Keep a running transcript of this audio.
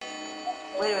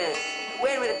Wait a minute.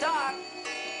 Wait a minute, Doc.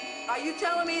 Are you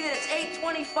telling me that it's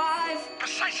 8:25?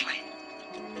 Precisely.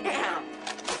 Damn.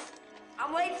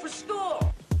 I'm late for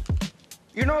school.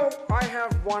 You know, I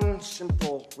have one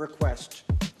simple request,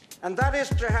 and that is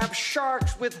to have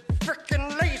sharks with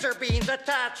frickin' laser beams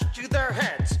attached to their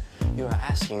heads. You are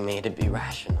asking me to be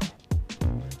rational.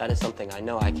 That is something I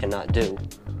know I cannot do.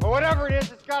 But whatever it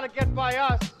is, it's gotta get by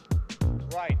us.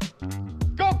 Right.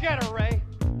 Go get her, Ray.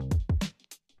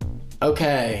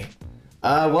 Okay.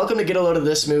 Welcome to Get a Load of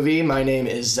This Movie. My name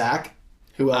is Zach.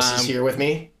 Who else is here with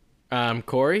me?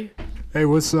 Corey. Hey,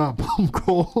 what's up? I'm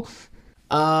Cole.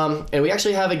 And we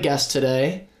actually have a guest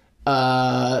today.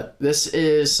 This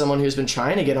is someone who's been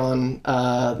trying to get on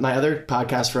my other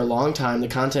podcast for a long time, The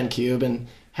Content Cube, and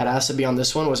had asked to be on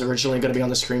this one, was originally going to be on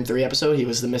the Scream 3 episode. He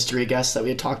was the mystery guest that we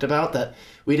had talked about that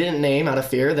we didn't name out of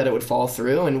fear that it would fall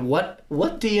through. And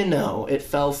what do you know? It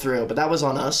fell through, but that was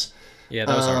on us. Yeah,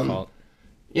 that was our fault.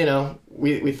 You know,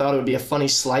 we thought it would be a funny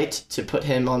slight to put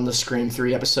him on the Scream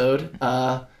 3 episode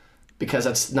because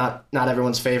that's not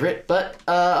everyone's favorite. But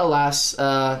alas,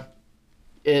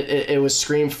 it was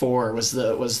Scream 4 was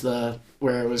the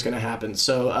where it was going to happen.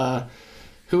 So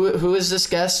who is this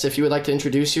guest? If you would like to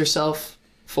introduce yourself,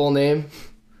 full name.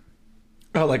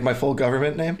 Oh, like my full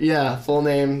government name? Yeah, full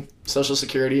name, social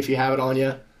security if you have it on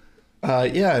you.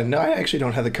 Yeah, no, I actually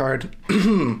don't have the card.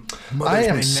 I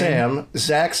am Sam,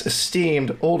 Zach's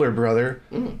esteemed older brother.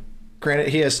 Granted,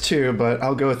 he has two, but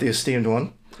I'll go with the esteemed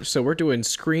one. So we're doing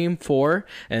Scream 4,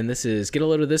 and this is Get a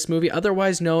Load of This Movie,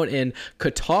 otherwise known in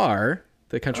Qatar,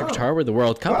 the country of Qatar, where the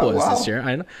World Cup was this year.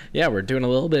 I know. Yeah, we're doing a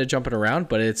little bit of jumping around,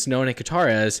 but it's known in Qatar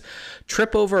as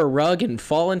Trip Over a Rug and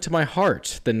Fall Into My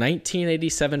Heart, the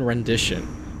 1987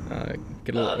 rendition.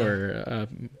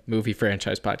 Movie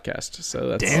franchise podcast. So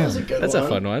that's a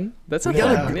fun one. That's a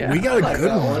fun one. Yeah. We got a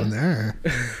good one there.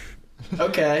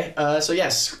 Okay, so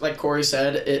yes, like Corey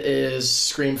said, it is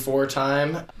Scream 4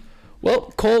 time.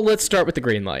 Well, Cole, let's start with the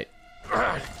green light.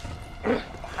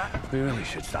 We really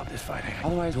should stop this fighting.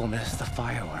 Otherwise, we'll miss the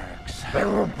fireworks. There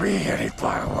won't be any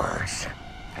fireworks.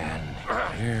 And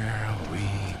here we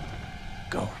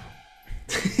go.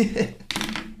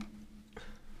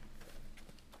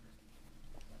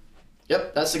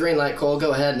 Yep, that's the green light. Cole,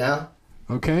 go ahead now.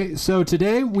 Okay, so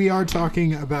today we are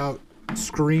talking about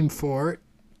Scream 4,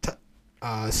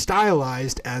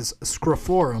 stylized as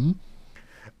Scroforum.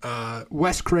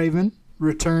 Wes Craven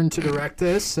returned to direct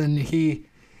this, and he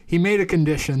made a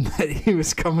condition that he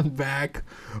was coming back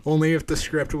only if the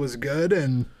script was good,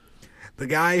 and the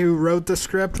guy who wrote the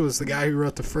script was the guy who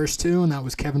wrote the first two, and that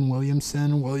was Kevin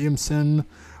Williamson. Williamson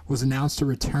was announced to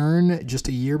return just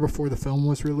a year before the film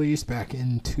was released back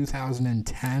in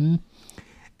 2010.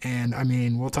 And, I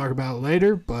mean, we'll talk about it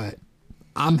later, but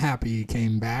I'm happy he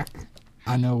came back.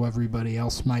 I know everybody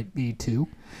else might be, too.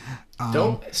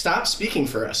 Don't stop speaking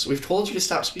for us. We've told you to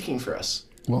stop speaking for us.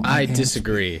 Well, I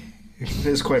disagree. It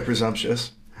is quite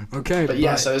presumpus. Okay. But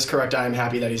yes, that is correct. I am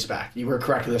happy that he's back. You were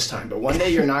correct this time. But one day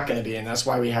you're not going to be, and that's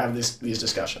why we have these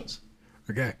discussions.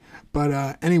 Okay.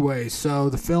 But anyway, so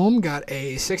the film got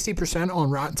a 60% on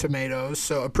Rotten Tomatoes,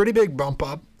 so a pretty big bump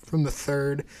up from the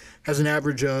third. Has an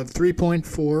average of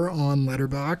 3.4 on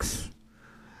Letterboxd.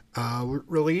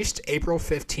 Released April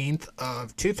 15th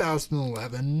of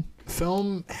 2011. The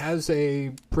film has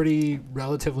a pretty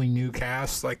relatively new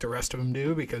cast like the rest of them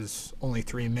do because only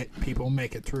three people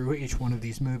make it through each one of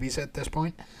these movies at this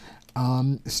point.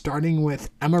 Starting with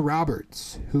Emma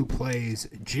Roberts, who plays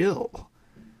Jill.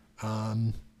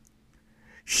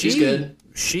 She's good.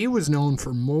 She was known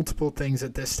for multiple things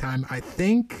at this time. I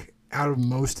think out of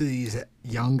most of these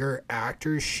younger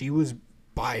actors, she was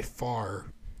by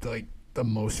far like the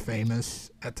most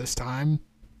famous at this time.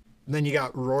 Then you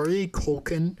got Rory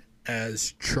Culkin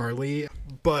as Charlie,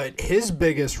 but his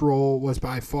biggest role was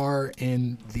by far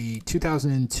in the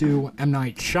 2002 M.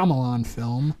 Night Shyamalan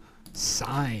film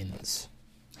Signs.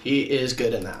 He is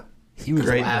good in that. He was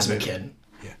great asthma kid.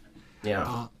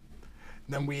 Yeah.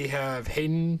 Then we have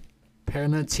Hayden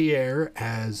Panettiere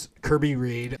as Kirby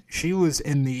Reed. She was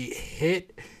in the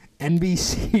hit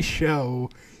NBC show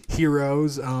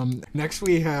Heroes. Next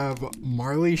we have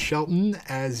Marley Shelton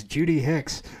as Judy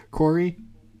Hicks. Corey,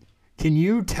 can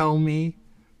you tell me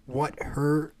what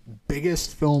her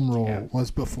biggest film role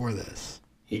was before this?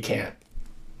 He can't.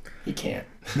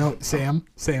 No, Sam,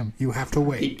 you have to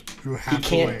wait. He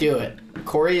can't do it.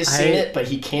 Corey has seen it, but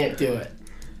he can't do it.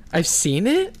 I've seen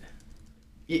it?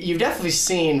 You've definitely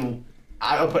seen...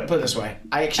 I'll put it this way.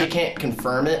 I actually can't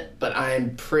confirm it, but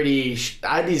I'm pretty...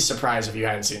 I'd be surprised if you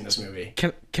hadn't seen this movie.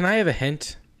 Can I have a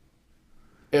hint?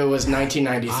 It was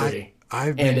 1993.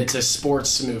 And it's a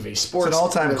sports movie. It's an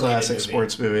all-time classic movie.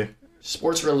 Sports movie.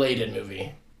 Sports-related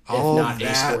movie. All if not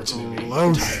that a sports movie.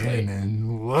 lotion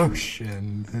and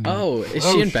lotion. And Oh, is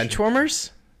she in lotion. Benchwarmers?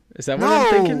 Is that what No.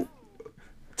 I'm thinking?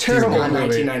 Terrible Not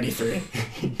movie.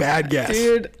 1993. Bad guess.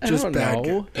 Dude, I Just don't bad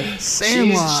know. guess.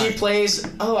 Sandlot. She plays.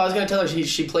 Oh, I was gonna tell her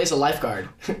she plays a lifeguard.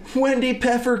 Wendy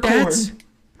Peppercorn.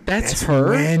 That's her?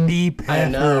 Wendy Peppercorn. I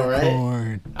know,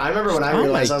 right? I remember when I Oh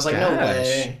realized my I was like, no gosh.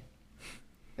 way.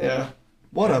 Yeah,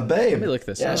 What a babe. Let me look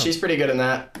this yeah, up. she's pretty good in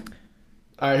that.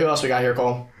 All right, who else we got here,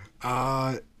 Cole?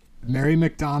 Mary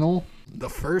McDonnell, the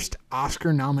first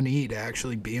Oscar nominee to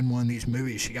actually be in one of these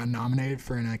movies. She got nominated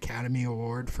for an Academy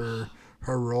Award for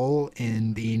her role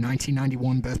in the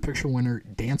 1991 Best Picture winner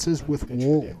Dances with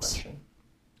Wolves.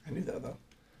 I knew that, though.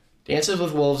 Dances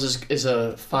with Wolves is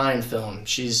a fine film.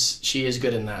 She is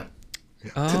good in that.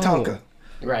 Oh, Tatanka.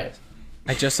 Right.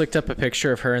 I just looked up a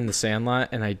picture of her in The Sandlot,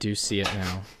 and I do see it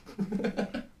now.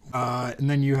 And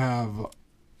then you have,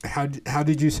 how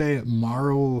did you say it?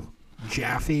 Marl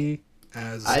Jaffe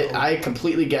as I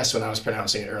completely guessed when I was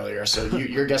pronouncing it earlier, so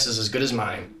your guess is as good as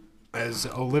mine. as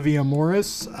Olivia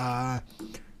Morris.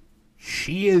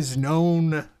 She is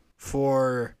known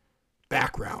for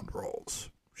background roles.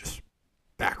 Just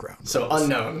background So roles.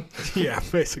 unknown. Yeah,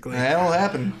 basically. That'll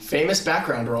happen. Famous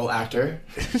background role actor.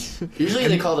 Usually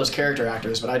they call those character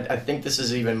actors, but I think this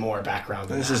is even more background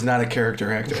than This that. is not a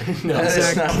character actor. No, That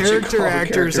is not what you Character call a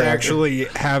actors character actor. actually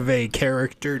have a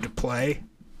character to play.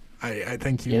 I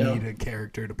think you Yeah. need a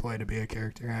character to play to be a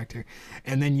character actor.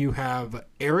 And then you have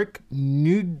Eric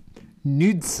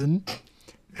Knudsen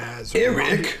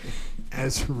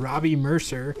as Robbie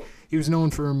Mercer. He was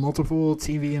known for multiple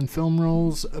TV and film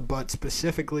roles, but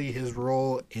specifically his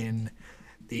role in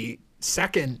the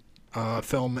second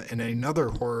film in another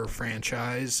horror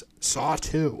franchise, Saw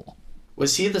 2.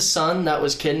 Was he the son that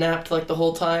was kidnapped like the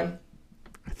whole time?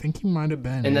 I think he might have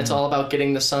been. And that's all about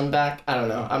getting the son back? I don't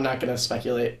know. I'm not going to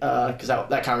speculate because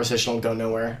that conversation will go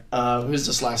nowhere. Who's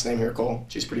this last name here, Cole?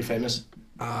 She's pretty famous.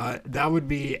 That would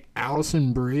be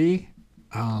Alison Brie.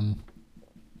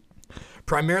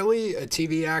 Primarily a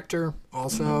TV actor.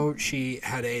 Also, she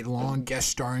had a long guest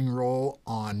starring role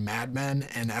on Mad Men,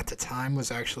 and at the time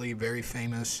was actually very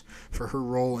famous for her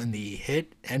role in the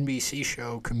hit NBC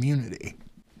show Community.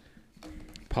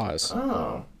 Pause.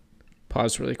 Oh.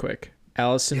 Pause really quick.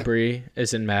 Alison Brie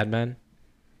is in Mad Men.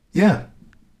 Yeah.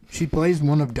 She plays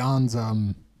one of Don's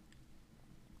No,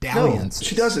 dalliances.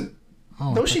 she doesn't. Oh, I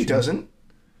No, thought she doesn't.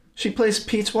 She plays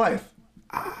Pete's wife.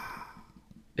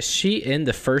 Is she in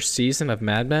the first season of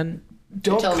Mad Men?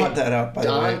 Don't telling cut me that out, by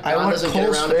Don- the way. I Don want doesn't get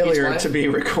Cole's around to Pete's failure wife? to be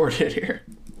recorded here.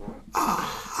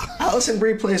 Alison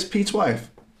Brie plays Pete's wife.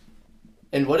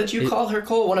 And what did you call her,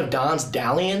 Cole? One of Don's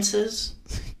dalliances?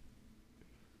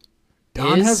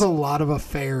 Don Is- has a lot of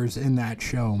affairs in that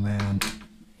show, man.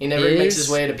 He never makes Is- his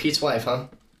way to Pete's wife, huh?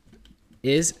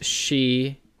 Is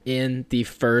she in the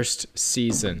first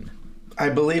season? I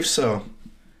believe so.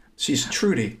 She's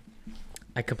Trudy.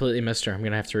 I completely missed her. I'm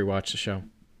going to have to rewatch the show.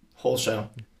 Whole show.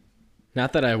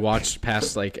 Not that I watched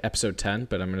past like episode 10,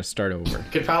 but I'm going to start over.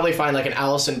 Could probably find like an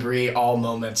Alison Brie all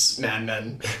moments Mad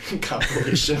Men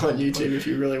compilation on YouTube if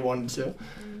you really wanted to.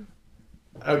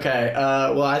 Okay,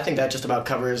 well I think that just about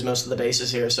covers most of the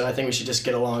bases here, so I think we should just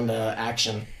get along to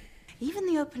action. Even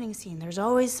the opening scene, there's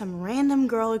always some random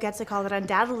girl who gets a call that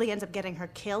undoubtedly ends up getting her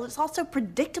killed. It's also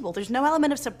predictable. There's no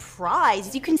element of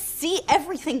surprise. You can see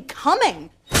everything coming.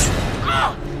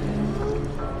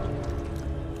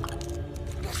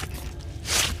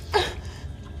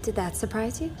 Did that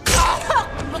surprise you?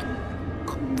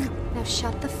 Now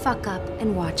shut the fuck up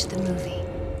and watch the movie.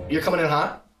 You're coming in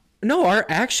hot? No, our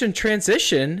action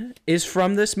transition is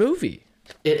from this movie.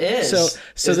 It is. So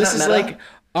Isn't this that is meta? like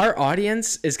our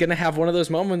audience is going to have one of those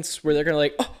moments where they're going to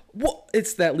like, oh, whoa,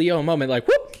 it's that Leo moment, like,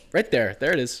 whoop, right there.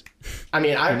 There it is. I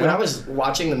mean, when I was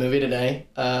watching the movie today,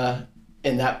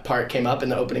 and that part came up in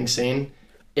the opening scene,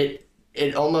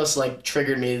 it almost like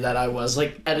triggered me that I was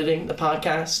like editing the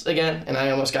podcast again, and I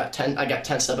almost got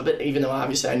tensed up a bit, even though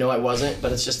obviously I know I wasn't.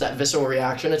 But it's just that visceral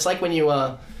reaction. It's like when you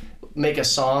make a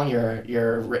song, your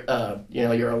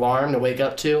alarm to wake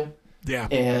up to. Yeah.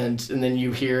 And then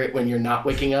you hear it when you're not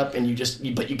waking up, and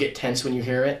but you get tense when you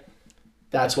hear it.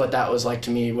 That's what that was like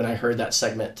to me when I heard that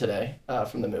segment today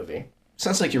from the movie.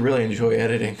 Sounds like you really enjoy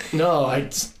editing. No,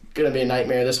 it's gonna be a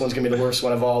nightmare. This one's gonna be the worst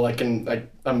one of all.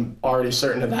 I'm already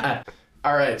certain of that.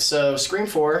 All right, so Scream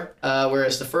 4,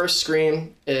 whereas the first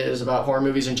Scream is about horror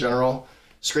movies in general,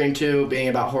 Scream 2 being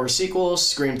about horror sequels,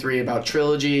 Scream 3 about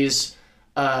trilogies.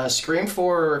 Scream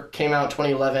 4 came out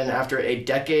 2011 after a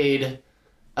decade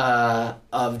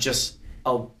of just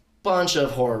a bunch of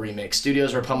horror remakes.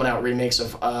 Studios were pumping out remakes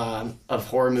of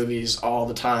horror movies all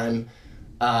the time.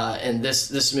 And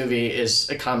this movie is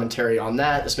a commentary on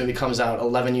that. This movie comes out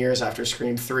 11 years after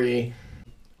Scream 3.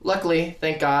 Luckily,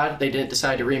 thank God, they didn't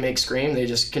decide to remake Scream. They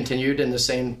just continued in the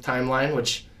same timeline,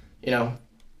 which,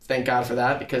 thank God for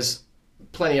that, because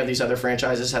plenty of these other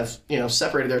franchises have,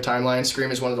 separated their timelines.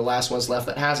 Scream is one of the last ones left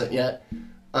that hasn't yet.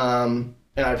 And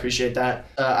I appreciate that.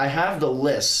 I have the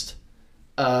list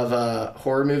of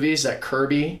horror movies that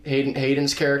Kirby,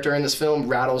 Hayden's character in this film,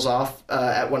 rattles off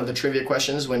at one of the trivia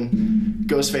questions when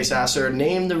Ghostface asks her,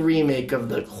 name the remake of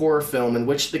the horror film in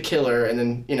which the killer, and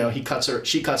then,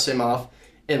 she cuts him off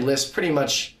and lists pretty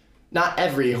much not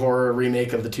every horror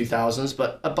remake of the 2000s,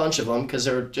 but a bunch of them, because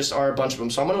there just are a bunch of them.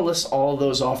 So I'm going to list all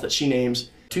those off that she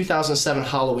names. 2007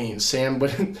 Halloween. Sam,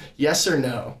 yes or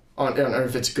no on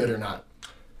if it's good or not?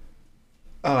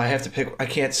 Oh, I have to pick. I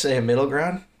can't say a middle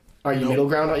ground. Are you middle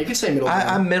ground? You can say middle ground.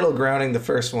 I'm middle grounding the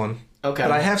first one. Okay.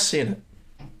 But I have seen it.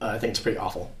 I think it's pretty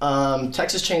awful.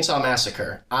 Texas Chainsaw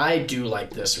Massacre. I do like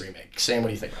this remake. Sam, what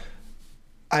do you think?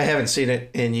 I haven't seen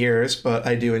it in years, but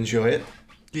I do enjoy it.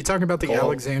 You talking about the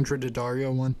Alexandra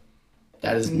Daddario one?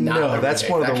 That is not. No, that's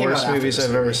one of the worst movies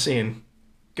I've ever seen.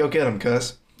 Go get him,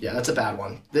 cuz. Yeah, that's a bad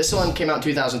one. This one came out in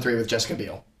 2003 with Jessica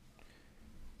Biel.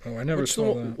 Oh, I never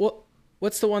saw that.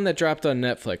 What's the one that dropped on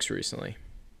Netflix recently?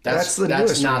 That's the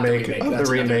newest remake of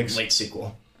the remakes. Late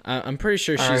sequel. I'm pretty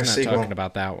sure she's not talking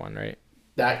about that one, right?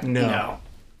 No.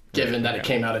 Given that it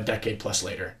came out a decade plus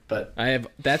later, but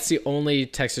that's the only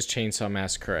Texas Chainsaw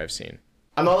Massacre I've seen.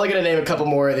 I'm only going to name a couple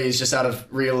more of these just out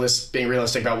of being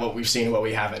realistic about what we've seen and what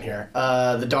we haven't here.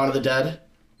 The Dawn of the Dead.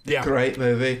 Yeah. Great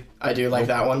movie. I do like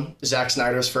that one. Zack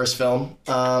Snyder's first film.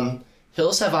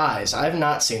 Hills Have Eyes. I have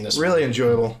not seen this Really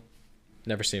enjoyable.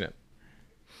 Never seen it.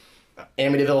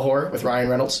 Amityville Horror with Ryan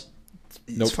Reynolds.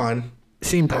 It's fun.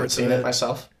 Seen I haven't parts of seen it. it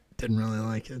myself. Didn't really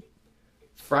like it.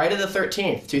 Friday the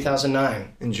 13th,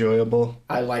 2009. Enjoyable.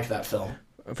 I like that film.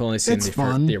 I've only seen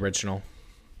the original.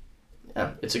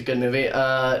 Yeah, it's a good movie.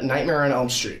 Nightmare on Elm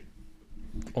Street.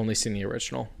 Only seen the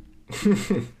original.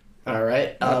 All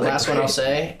right. Last one I'll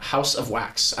say, House of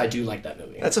Wax. I do like that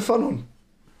movie. That's a fun one.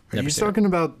 Are you talking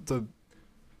about the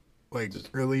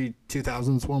early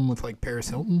 2000s one with Paris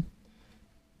Hilton?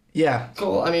 Yeah.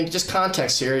 Cool. I mean, just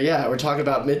context here. Yeah, we're talking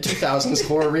about mid-2000s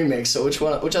horror remakes. So which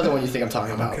other one do you think I'm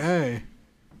talking about? Okay.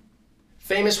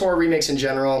 Famous horror remakes in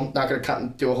general. Not going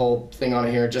to do a whole thing on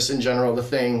it here. Just in general, The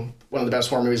Thing, one of the best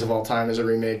horror movies of all time, is a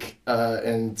remake.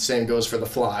 And same goes for The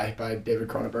Fly by David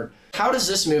Cronenberg. How does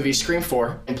this movie, Scream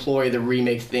 4, employ the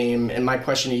remake theme? And my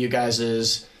question to you guys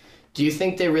is, do you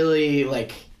think they really,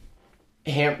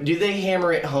 do they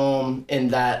hammer it home in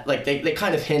that, they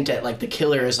kind of hint at, the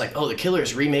killer is the killer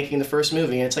is remaking the first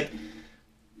movie. And it's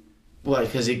what,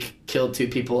 because he killed two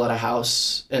people at a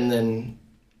house, and then...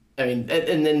 and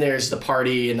then there's the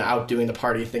party and the outdoing the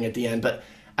party thing at the end. But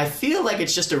I feel like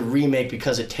it's just a remake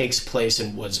because it takes place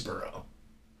in Woodsboro.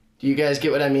 Do you guys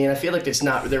get what I mean? I feel like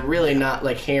they're really not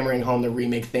hammering home the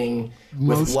remake thing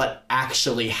with what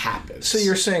actually happens. So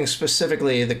you're saying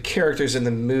specifically the characters in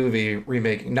the movie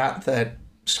remaking, not that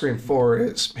Scream 4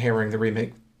 is hammering the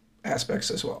remake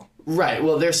aspects as well. Right.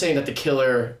 Well, they're saying that the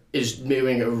killer is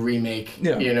doing a remake,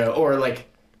 or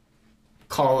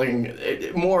calling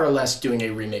more or less doing a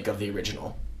remake of the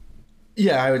original.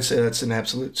 Yeah, I would say that's an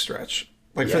absolute stretch.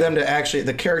 For them to actually,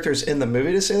 the characters in the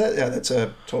movie to say that, yeah, that's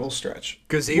a total stretch.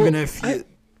 Because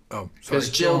because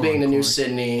Jill being the new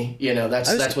Sydney,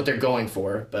 that's what they're going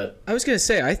for. But I was gonna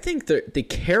say, I think the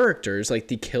characters,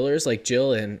 the killers,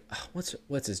 Jill and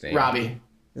what's his name,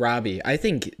 Robbie. I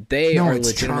think they are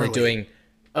legitimately doing.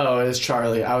 Oh, it is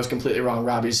Charlie. I was completely wrong.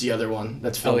 Robbie's the other one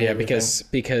that's filming. Oh yeah, because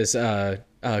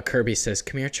Kirby says,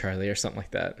 "Come here, Charlie," or something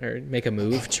like that, or "Make a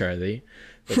move, Charlie."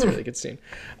 That's a really good scene.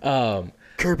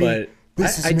 Kirby, but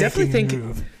I definitely think,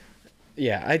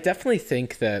 I definitely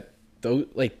think that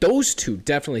those two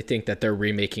definitely think that they're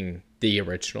remaking the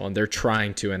original, and they're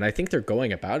trying to, and I think they're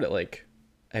going about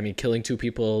it killing two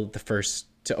people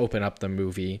to open up the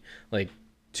movie,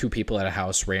 two people at a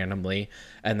house randomly,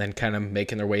 and then kind of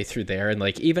making their way through there, and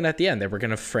even at the end they were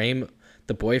gonna frame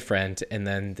the boyfriend and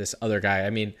then this other guy.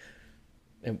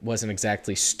 It wasn't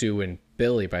exactly Stu and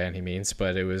Billy by any means,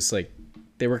 but it was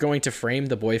they were going to frame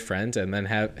the boyfriend and then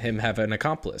have him have an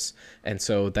accomplice. And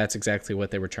so that's exactly what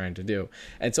they were trying to do.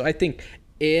 And so I think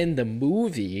in the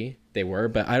movie they were,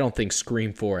 but I don't think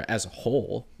Scream 4 as a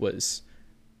whole was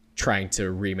trying to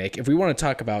remake. If we want to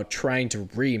talk about trying to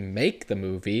remake the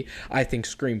movie, I think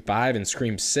Scream 5 and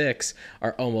Scream 6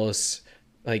 are almost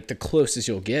the closest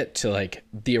you'll get to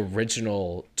the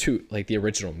original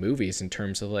movies in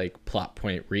terms of plot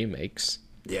point remakes.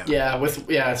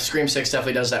 Yeah. Scream 6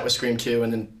 definitely does that with Scream 2,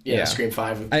 and then Scream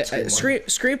 5.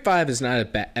 Scream 5 is not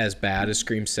as bad as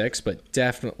Scream 6, but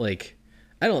definitely, like,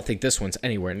 I don't think this one's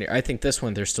anywhere near. I think this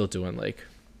one they're still doing like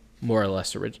more or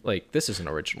less original. Like, this is an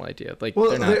original idea. Like,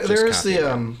 well, there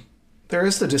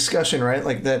is the discussion, right?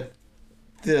 Like that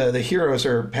the heroes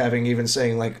are having, even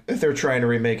saying like if they're trying to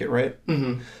remake it, right?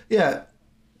 Mm-hmm. Yeah.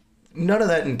 None of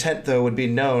that intent though would be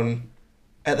known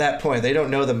at that point. They don't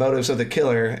know the motives of the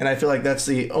killer, and I feel like that's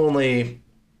the only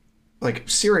like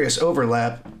serious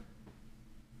overlap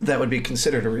that would be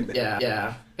considered a remake.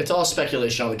 Yeah. It's all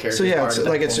speculation on the character. So yeah,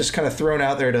 it's just kind of thrown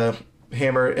out there to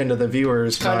hammer into the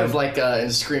viewers. It's kind of like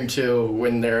in Scream 2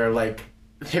 when they're like,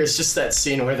 there's just that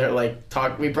scene where they're like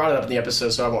we brought it up in the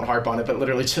episode, so I won't harp on it, but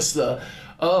literally just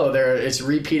it's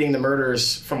repeating the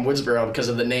murders from Woodsboro because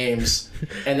of the names,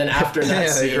 and then after that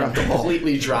scene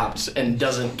completely dropped and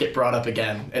doesn't get brought up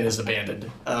again and is abandoned.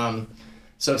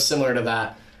 So it's similar to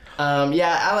that.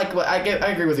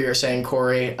 I agree with what you're saying,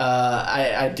 Corey.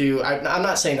 I'm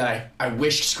not saying that I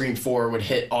wished Scream 4 would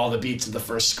hit all the beats of the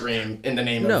first Scream in the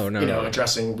name of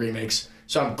addressing remakes.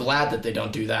 So I'm glad that they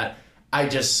don't do that.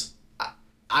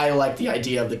 I like the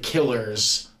idea of the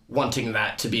killers wanting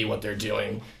that to be what they're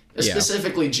doing.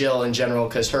 Specifically Jill in general,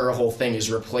 because her whole thing is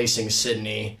replacing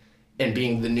Sydney and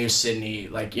being the new Sydney,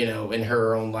 like, in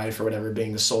her own life or whatever,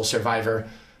 being the sole survivor.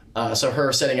 So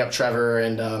her setting up Trevor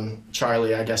and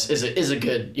Charlie, I guess, is a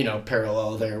good,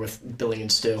 parallel there with Billy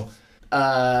and Stu.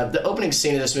 The opening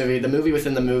scene of this movie, the movie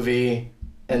within the movie,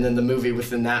 and then the movie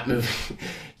within that movie,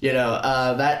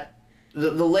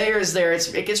 the layers there,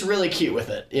 it gets really cute with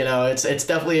it. It's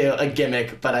definitely a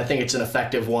gimmick, but I think it's an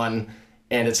effective one,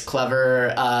 and it's clever.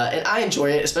 And I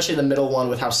enjoy it, especially the middle one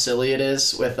with how silly it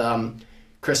is with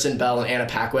Kristen Bell and Anna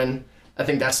Paquin. I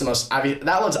think that's the most obvious.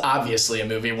 That one's obviously a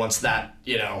movie once that,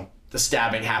 the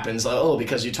stabbing happens. Like,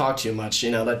 because you talk too much,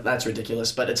 that's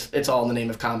ridiculous. But it's all in the name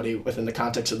of comedy within the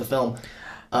context of the film.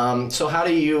 So how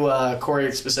do you, Corey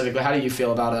specifically, how do you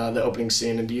feel about the opening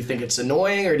scene? And do you think it's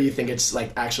annoying, or do you think it's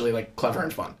like actually like clever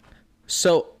and fun?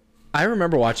 So I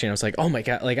remember watching it, I was like, oh my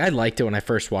God, like I liked it when I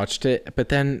first watched it. But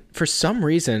then for some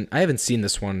reason, I haven't seen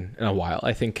this one in a while.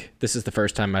 I think this is the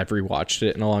first time I've rewatched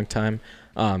it in a long time.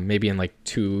 Maybe in like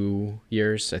 2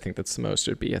 years. I think that's the most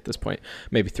it would be at this point.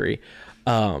 Maybe 3.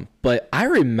 But I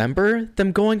remember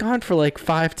them going on for like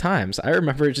 5 times. I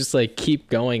remember just like keep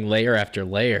going layer after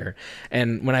layer.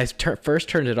 And when I first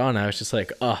turned it on, I was just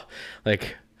like,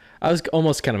 I was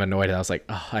almost kind of annoyed. I was like,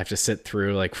 I have to sit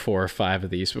through like 4 or 5 of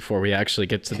these before we actually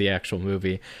get to the actual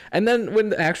movie. And then when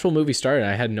the actual movie started,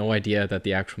 I had no idea that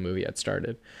the actual movie had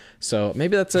started. So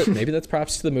maybe that's it. Maybe that's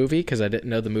props to the movie, because I didn't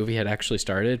know the movie had actually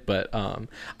started. But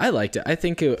I liked it. I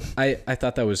think I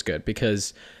thought that was good,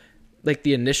 because like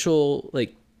the initial,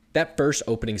 like that first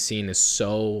opening scene is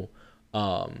so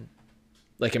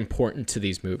like important to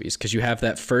these movies, because you have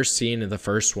that first scene in the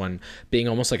first one being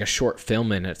almost like a short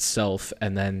film in itself,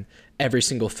 and then every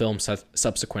single film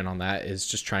subsequent on that is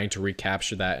just trying to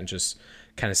recapture that and just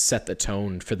kind of set the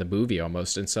tone for the movie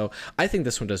almost. And so I think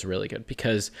this one does really good,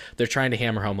 because they're trying to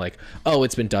hammer home like,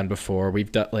 it's been done before,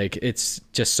 we've done, like, it's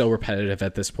just so repetitive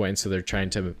at this point, so they're trying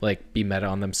to like be meta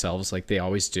on themselves like they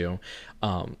always do.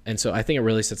 And so I think it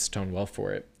really sets the tone well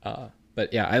for it.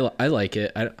 But yeah, I like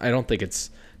it. I don't think it's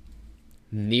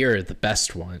near the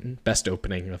best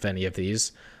opening of any of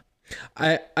these.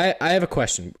 I have a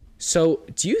question. So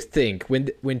do you think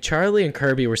when Charlie and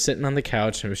Kirby were sitting on the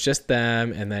couch and it was just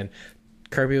them, and then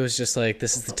Kirby was just like,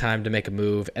 this is the time to make a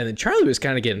move, and then Charlie was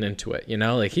kind of getting into it,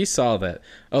 like he saw that,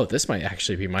 this might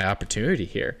actually be my opportunity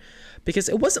here, because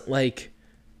it wasn't like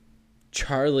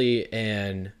Charlie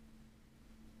and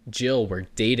Jill were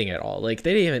dating at all. Like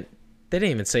they didn't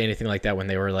even say anything like that when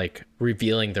they were like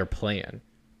revealing their plan.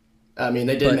 I mean,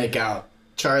 they did make out.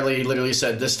 Charlie literally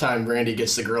said, this time Randy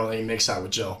gets the girl and he makes out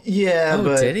with Jill. Yeah,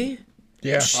 but did he?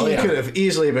 Yeah. She could have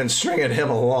easily been stringing him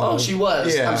along. Oh, she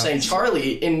was. Yeah. I'm saying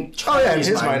Charlie, in Charlie's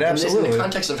in his mind, absolutely. In the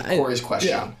context of Corey's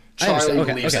question, Charlie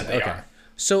believes that they are.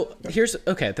 So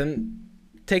then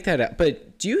take that out.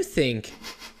 But do you think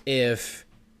if,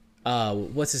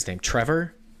 what's his name?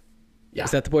 Trevor? Yeah.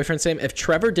 Is that the boyfriend's name? If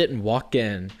Trevor didn't walk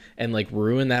in and like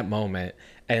ruin that moment,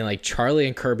 and like Charlie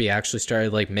and Kirby actually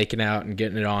started like making out and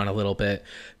getting it on a little bit,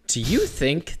 do you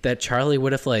think that Charlie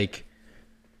would have like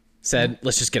said,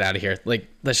 let's just get out of here, like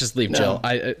let's just leave Jill?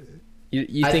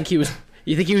 You think he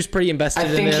was pretty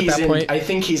invested in it at that point? I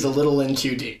think he's a little in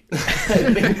too deep. I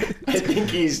think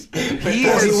he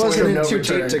wasn't in too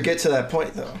deep to get to that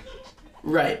point though.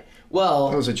 Right. Well,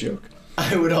 that was a joke.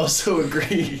 I would also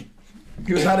agree.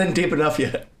 He was not in deep enough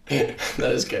yet.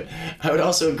 That is good. I would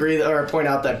also agree or point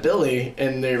out that Billy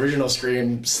in the original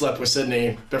Scream slept with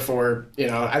Sydney before,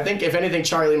 I think if anything,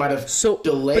 Charlie might have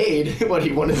delayed what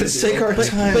he wanted to do. Take our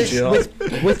time, Jill.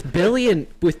 With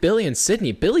Billy and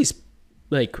Sydney, Billy's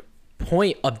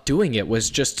point of doing it was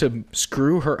just to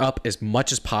screw her up as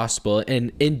much as possible,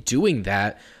 and in doing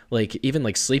that,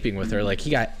 even sleeping with her, he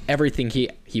got everything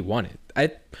he wanted.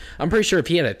 I'm pretty sure if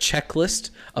he had a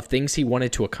checklist of things he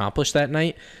wanted to accomplish that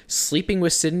night, sleeping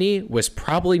with Sydney was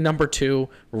probably number 2,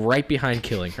 right behind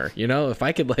killing her. If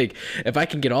I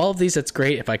can get all of these, that's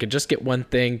great. If I could just get one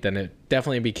thing, then it'd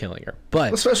definitely be killing her.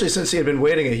 But especially since he had been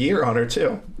waiting a year on her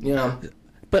too. Yeah.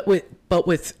 But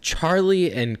with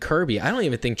Charlie and Kirby, I don't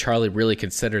even think Charlie really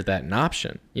considered that an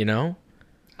option. He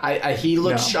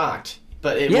looked shocked,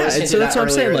 but it yeah, was hinted so that's at what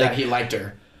I'm saying. that he liked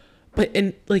her. But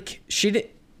she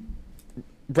didn't.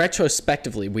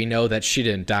 Retrospectively, we know that she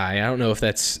didn't die. I don't know if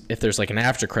there's an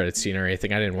after credit scene or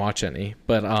anything. I didn't watch any,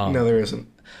 but no, there isn't.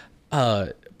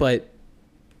 But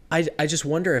I just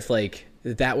wonder if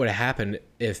that would have happened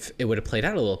if it would have played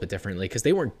out a little bit differently, because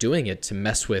they weren't doing it to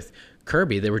mess with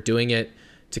Kirby. They were doing it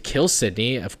to kill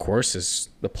Sydney, of course, is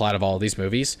the plot of all of these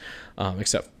movies,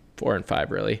 except 4 and 5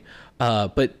 really.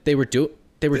 But they were doing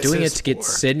it to get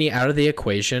Sydney out of the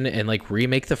equation and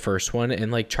remake the first one,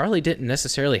 and Charlie didn't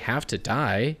necessarily have to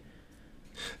die.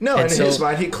 No, and in his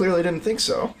mind, he clearly didn't think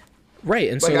so.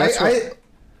 Right, and so I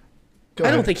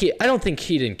don't think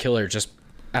he didn't kill her just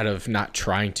out of not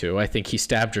trying to. I think he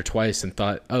stabbed her twice and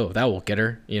thought, "Oh, that will get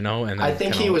her," And then I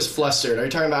think he was flustered. Are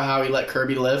you talking about how he let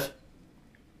Kirby live?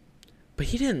 But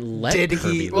he didn't let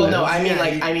Kirby live. Well, no, I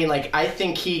mean, I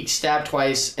think he stabbed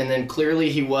twice, and then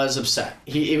clearly he was upset.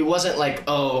 He wasn't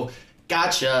oh,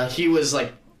 gotcha. He was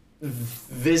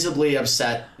visibly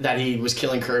upset that he was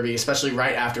killing Kirby, especially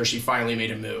right after she finally made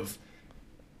a move.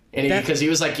 And because he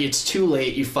was it's too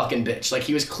late, you fucking bitch.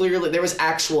 He was clearly, there was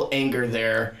actual anger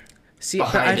there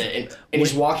behind it. And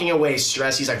he's walking away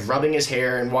stressed. He's rubbing his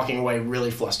hair and walking away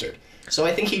really flustered. So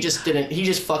I think he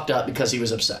just fucked up because he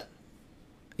was upset.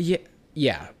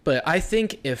 Yeah, but I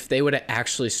think if they would have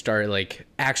actually started,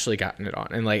 actually gotten it on,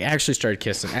 and, actually started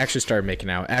kissing, actually started making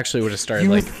out, actually would have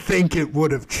started, You think it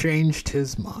would have changed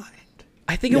his mind?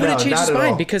 I think it would have changed his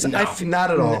mind, because not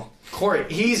at all. Corey,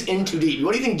 he's in too deep.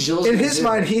 What do you think Jill's in his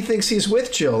mind? He thinks he's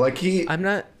with Jill. I'm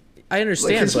not. I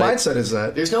understand. His mindset is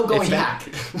that there's no going back.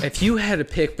 If you had to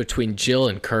pick between Jill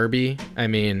and Kirby,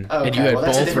 and you had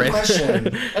that's both, a different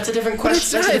question. That's a different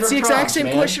question. It's the exact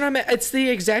same question. It's the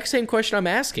exact same question I'm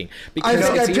asking. I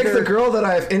think I picked the girl that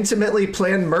I've intimately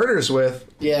planned murders with.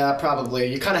 Yeah,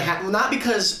 probably. You kind of have, not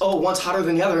because one's hotter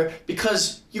than the other,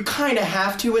 because you kind of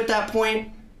have to at that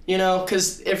point.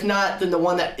 Because if not, then the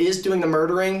one that is doing the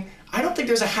murdering. I don't think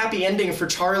there's a happy ending for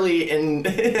Charlie and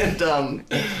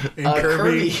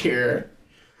Kirby here.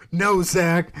 No,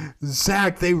 Zach,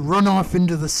 they run off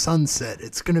into the sunset.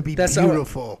 It's going to be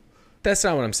beautiful. That's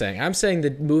not what I'm saying. I'm saying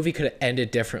the movie could have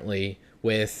ended differently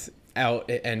without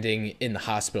it ending in the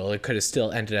hospital. It could have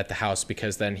still ended at the house,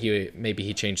 because then maybe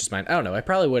he changed his mind. I don't know. It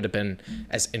probably would have been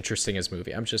as interesting as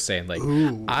movie. I'm just saying,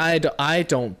 I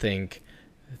don't think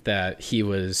that he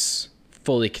was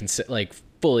fully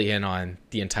in on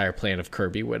the entire plan of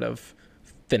Kirby would have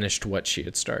finished what she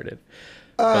had started.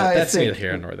 But that's neither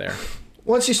here nor there.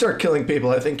 Once you start killing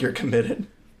people, I think you're committed.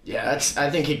 Yeah, I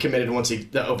think he committed once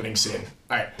the opening scene.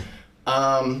 All right.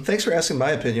 Thanks for asking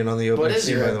my opinion on the opening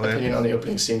scene, by the way. What is your opinion on the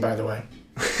opening scene, by the way?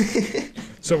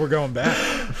 So we're going back.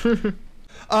 No,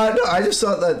 I just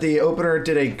thought that the opener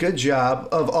did a good job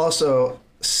of also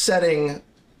setting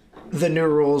the new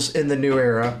rules in the new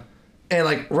era.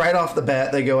 And right off the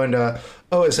bat, they go into,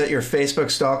 "Oh, is that your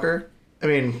Facebook stalker?" I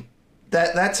mean,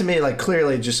 that to me,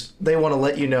 clearly just they want to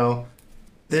let you know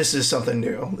this is something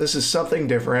new. This is something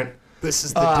different. This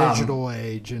is the digital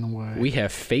age in a way. We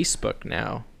have Facebook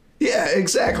now. Yeah,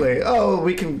 exactly. Oh,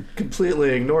 we can completely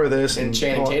ignore this. And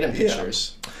Channing Tatum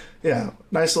pictures. Yeah,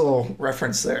 nice little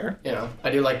reference there. I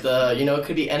do like the, it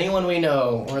could be anyone we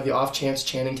know, or the off chance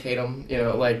Channing Tatum,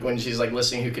 when she's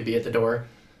listening who could be at the door.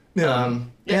 Yeah,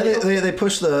 they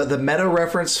push the meta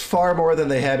reference far more than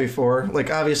they had before.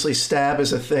 Obviously stab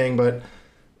is a thing, but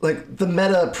the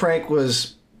meta prank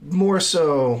was more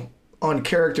so on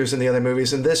characters in the other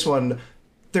movies. In this one,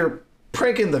 they're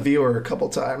pranking the viewer a couple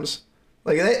times.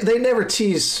 They never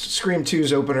tease Scream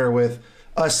 2's opener with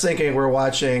us thinking we're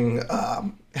watching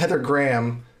Heather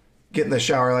Graham get in the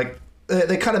shower.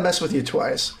 They kind of mess with you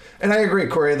twice. And I agree,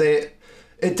 Corey.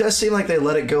 It does seem like they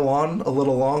let it go on a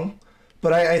little long.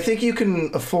 But I think you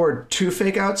can afford 2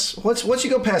 fake outs. Once you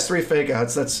go past 3 fake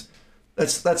outs,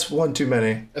 that's one too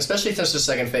many. Especially since the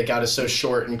second fake out is so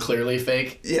short and clearly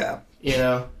fake. Yeah.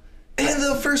 And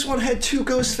the first one had 2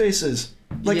 ghost faces.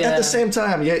 Like, at the same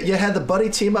time. You had the buddy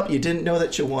team up you didn't know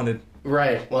that you wanted.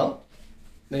 Right. Well,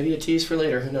 maybe a tease for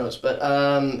later. Who knows? But,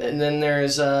 and then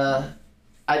there's, I'm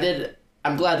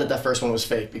glad that first one was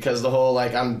fake, because the whole,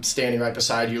 like, I'm standing right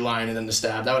beside you line and then the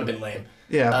stab, that would have been lame.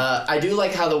 Yeah. I do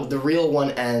like how the real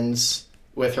one ends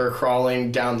with her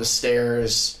crawling down the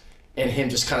stairs and him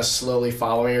just kind of slowly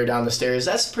following her down the stairs.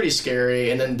 That's pretty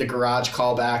scary. And then the garage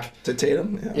callback. To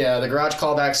Tatum? Yeah, the garage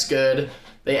callback's good.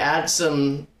 They add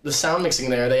the sound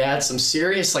mixing there, they add some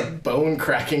serious, like,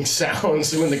 bone-cracking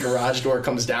sounds when the garage door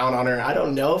comes down on her. I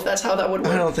don't know if that's how that would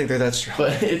work. I don't think they're that strong.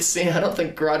 But I don't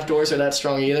think garage doors are that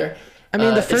strong either. I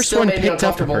mean, the first one picked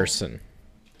up a person.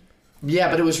 Yeah,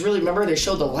 but it was really, remember, they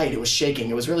showed the light. It was shaking.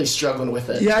 It was really struggling with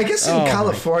it. Yeah, I guess in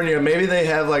California, maybe they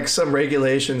have, like, some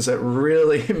regulations that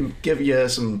really give you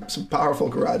some powerful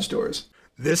garage doors.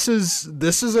 This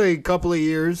is a couple of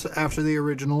years after the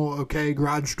original. Okay,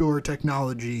 garage door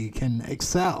technology can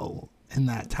excel in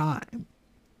that time.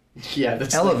 Yeah,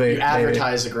 that's elevate. Like, you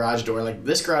advertise the garage door. Like,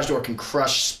 this garage door can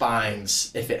crush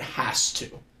spines if it has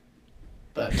to.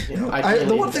 But, you know,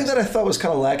 the one thing that I thought was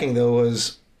kind of lacking, though,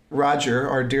 was Roger,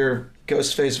 our dear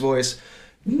Ghostface voice,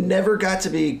 never got to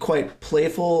be quite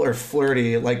playful or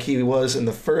flirty like he was in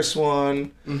the first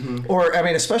one. Mm-hmm. Or, I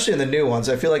mean, especially in the new ones.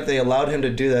 I feel like they allowed him to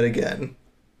do that again.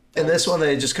 In this one,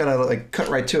 they just kind of like cut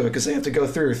right to it because they have to go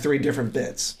through 3 different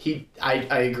bits. I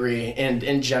agree. And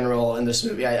in general, in this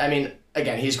movie, I mean,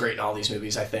 again, he's great in all these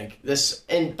movies, I think.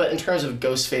 But in terms of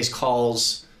Ghostface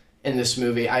calls in this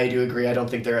movie, I do agree. I don't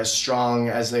think they're as strong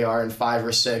as they are in 5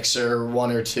 or 6 or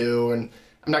 1 or 2. And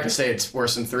I'm not going to say it's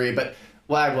worse than 3, but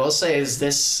what I will say is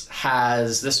this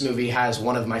movie has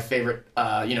one of my favorite,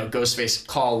 Ghostface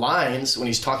call lines when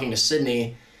he's talking to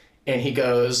Sydney. And he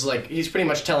goes, like, he's pretty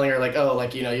much telling her, like, oh,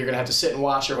 like, you know, you're going to have to sit and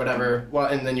watch or whatever, well,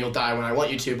 and then you'll die when I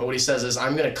want you to. But what he says is,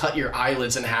 I'm going to cut your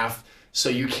eyelids in half so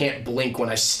you can't blink when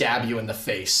I stab you in the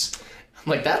face.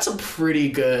 I'm like, that's a pretty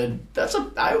good,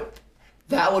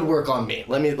 that would work on me.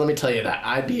 Let me tell you that.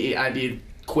 I'd be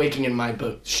quaking in my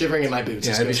boots, shivering in my boots,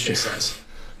 as Ghostface says.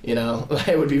 You know,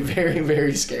 I would be very,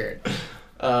 very scared.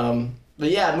 But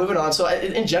yeah, moving on. So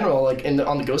in general, like, on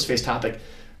the Ghostface topic,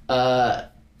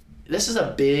 this is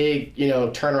a big,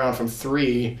 turnaround from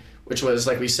 3, which was,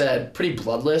 like we said, pretty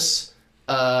bloodless.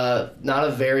 Not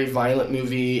a very violent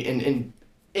movie in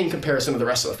comparison to the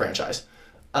rest of the franchise.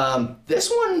 This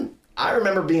one, I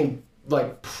remember being,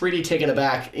 like, pretty taken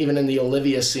aback, even in the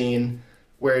Olivia scene,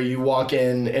 where you walk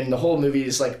in and the whole movie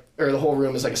is like, or the whole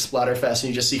room is like a splatter fest, and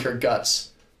you just see her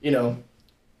guts,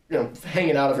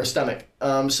 hanging out of her stomach.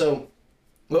 So,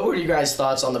 what were you guys'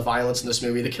 thoughts on the violence in this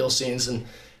movie, the kill scenes, and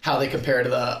how they compare to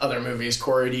the other movies?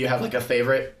 Corey, do you have, like, a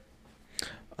favorite?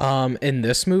 In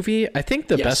this movie, I think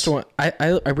the best one,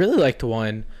 I really like the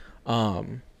one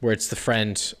where it's the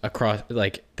friend across,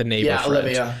 like, the neighbor friend.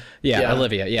 Olivia. Yeah,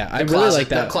 Olivia. Yeah, I really really like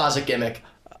that. The closet gimmick.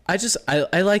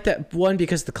 I like that one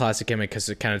because the classic gimmick, because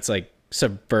it's like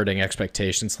subverting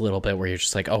expectations a little bit, where you're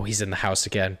just like, oh, he's in the house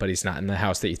again, but he's not in the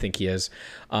house that you think he is.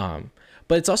 But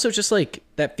it's also just like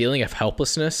that feeling of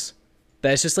helplessness.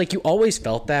 That's just like, you always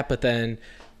felt that, but then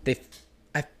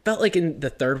I felt like in the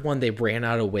third one they ran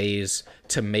out of ways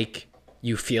to make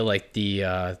you feel like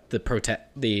the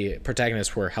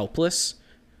protagonists were helpless.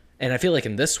 And I feel like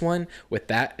in this one, with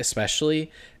that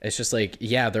especially, it's just like,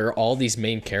 yeah, there are all these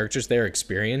main characters there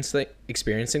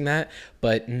experiencing that,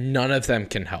 but none of them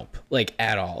can help, like,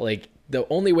 at all. Like, the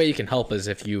only way you can help is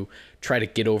if you try to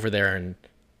get over there and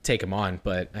take them on.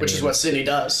 Which is what Sydney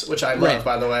does, which I love,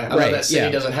 by the way. I love that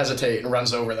Sydney doesn't hesitate and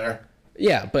runs over there.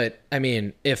 Yeah, but I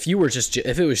mean, if it was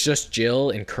just Jill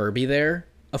and Kirby there,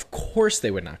 of course they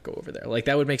would not go over there. Like,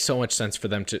 that would make so much sense for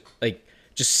them to, like,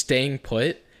 just staying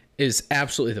put is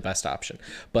absolutely the best option.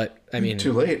 But I mean,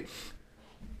 too late.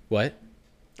 What?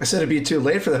 I said it'd be too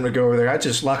late for them to go over there. I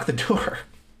just locked the door.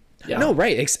 Yeah. No,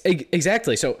 right,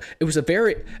 exactly. So it was a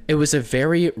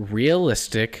very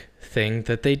realistic thing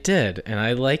that they did, and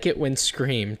I like it when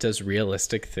Scream does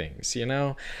realistic things.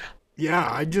 Yeah,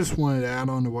 I just wanted to add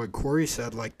on to what Corey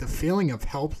said, like the feeling of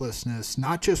helplessness,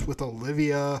 not just with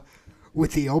Olivia,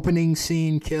 with the opening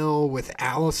scene kill, with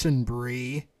Allison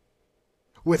Brie,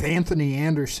 with Anthony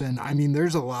Anderson. I mean,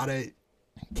 there's a lot of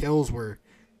kills where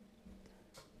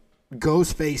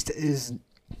Ghostface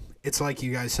it's like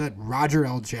you guys said, Roger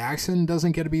L. Jackson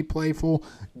doesn't get to be playful.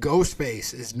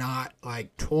 Ghostface is not,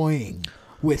 like, toying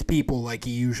with people like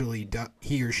he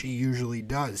or she usually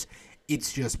does.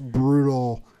 It's just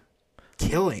brutal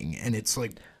killing, and it's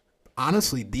like,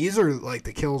 honestly, these are like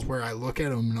the kills where I look at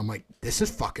them and I'm like, this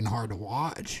is fucking hard to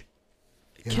watch.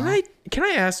 Can I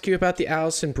ask you about the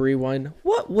Allison Brie one?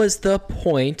 What was the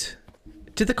point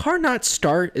Did the car not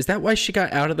start? Is that why she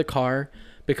got out of the car?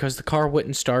 Because the car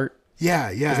wouldn't start?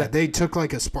 Yeah. They took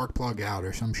like a spark plug out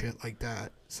or some shit like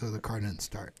that, so the car didn't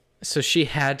start. So she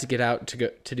had to get out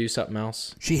to do something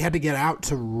else? She had to get out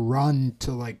to run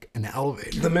to like an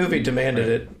elevator. The movie demanded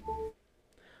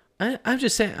it. I'm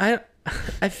just saying,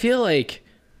 I feel like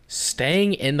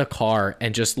staying in the car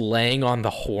and just laying on the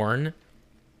horn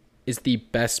is the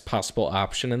best possible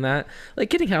option in that. Like,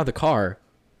 getting out of the car,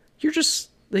 you're just,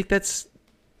 like, that's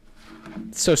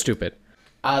so stupid.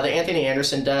 The Anthony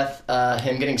Anderson death,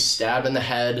 him getting stabbed in the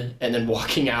head and then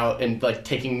walking out and, like,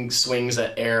 taking swings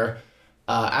at air,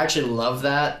 I actually love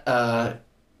that.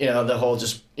 The whole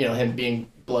just, him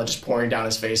being blood just pouring down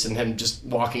his face and him just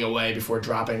walking away before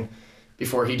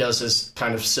he does his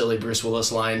kind of silly Bruce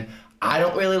Willis line. I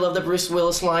don't really love the Bruce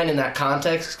Willis line in that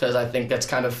context because I think that's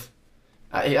kind of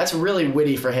that's really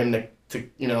witty for him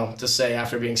to say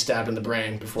after being stabbed in the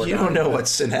brain before. You don't know what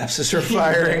synapses are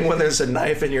firing when there's a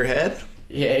knife in your head.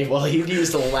 Yeah, well, he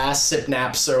used the last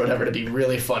synapse or whatever to be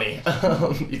really funny.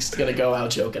 He's gonna go out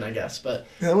joking, I guess, but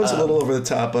that one's a little over the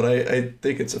top, but I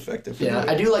think it's effective. Yeah,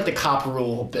 I do like the cop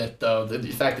rule bit though. The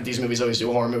fact that these movies always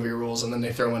do horror movie rules and then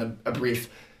they throw in a brief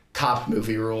cop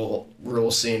movie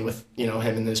rule scene with him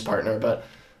and his partner. But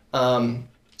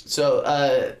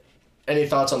any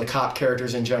thoughts on the cop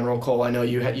characters in general, Cole? I know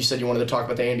you said you wanted to talk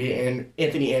about the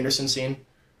Anthony Anderson scene.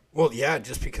 Well, yeah,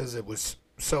 just because it was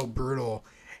so brutal.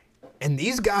 And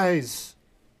these guys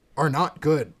are not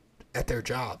good at their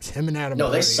jobs. Him and Adam Brody.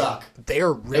 No, they suck.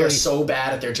 They're so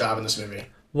bad at their job in this movie.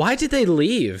 Why did they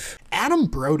leave? Adam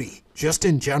Brody, just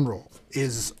in general,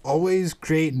 is always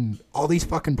creating all these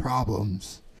fucking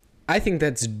problems. I think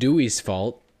that's Dewey's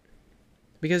fault.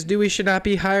 Because Dewey should not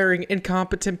be hiring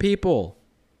incompetent people.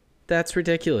 That's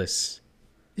ridiculous.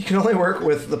 You can only work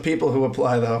with the people who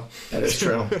apply, though. That is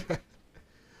true.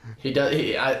 He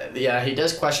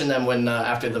does question them when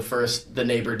after the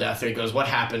neighbor death. He goes, "What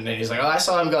happened?" And he's like, "Oh, I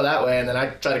saw him go that way, and then I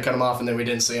tried to cut him off, and then we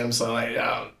didn't see him. So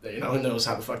who knows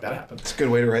how the fuck that happened?" It's a good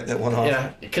way to write that one off.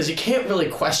 Yeah, because you can't really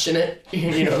question it.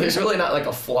 There's really not like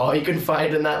a flaw you can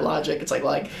find in that logic. It's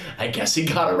like I guess he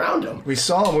got around him. We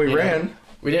saw him. We ran.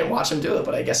 We didn't watch him do it,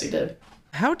 but I guess he did.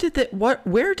 How did they?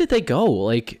 Where did they go?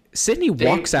 Like Sydney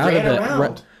walks out of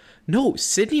the. No,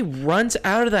 Sydney runs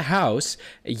out of the house,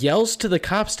 yells to the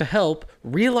cops to help,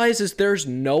 realizes there's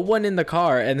no one in the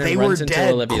car, and then runs into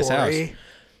Olivia's house.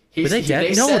 Were they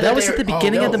dead? No, that was at the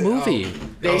beginning of the movie.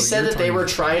 They said that they were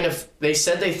trying to. They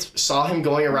said they saw him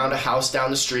going around a house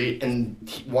down the street, and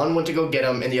one went to go get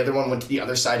him, and the other one went to the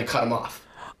other side to cut him off.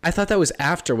 I thought that was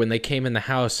after when they came in the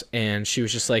house, and she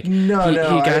was just like, he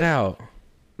got out.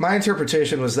 My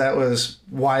interpretation was that was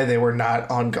why they were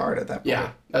not on guard at that point.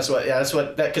 Yeah, that's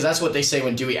what they say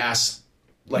when Dewey asks,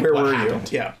 like, where what were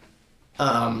happened. you?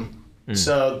 Yeah.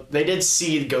 So they did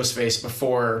see Ghostface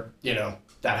before,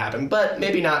 that happened, but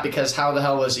maybe not, because how the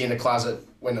hell was he in the closet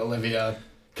when Olivia?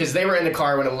 Because they were in the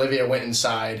car when Olivia went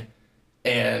inside,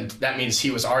 and that means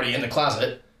he was already in the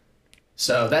closet.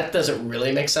 So that doesn't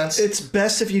really make sense. It's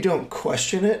best if you don't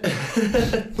question it.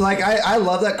 I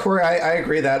love that, Corey. I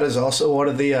agree that is also one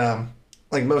of the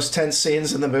most tense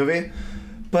scenes in the movie.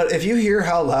 But if you hear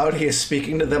how loud he is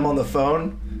speaking to them on the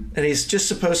phone, and he's just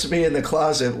supposed to be in the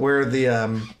closet where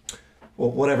the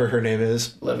whatever her name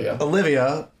is,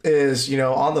 Olivia is,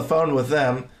 on the phone with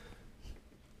them,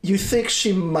 you think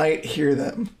she might hear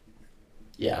them.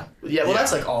 Yeah. Well,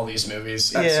 that's like all these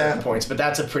movies at certain points, but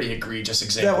that's a pretty egregious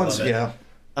example of it.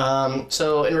 Yeah.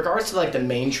 So in regards to like the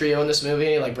main trio in this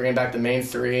movie, like bringing back the main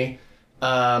three,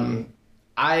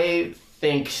 I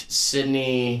think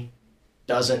Sydney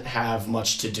doesn't have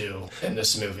much to do in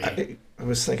this movie. I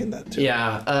was thinking that too.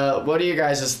 Yeah. What are your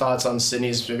guys' thoughts on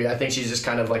Sydney's movie? I think she's just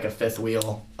kind of like a fifth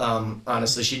wheel.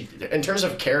 Honestly, she, in terms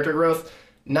of character growth,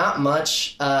 not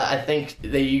much. I think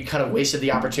they kind of wasted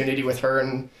the opportunity with her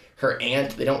and her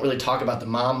aunt. They don't really talk about the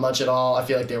mom much at all. I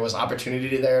feel like there was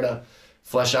opportunity there to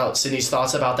flesh out Sydney's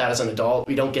thoughts about that as an adult.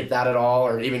 We don't get that at all,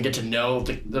 or even get to know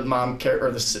the mom character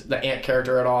or the aunt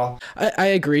character at all. I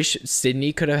agree.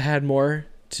 Sydney could have had more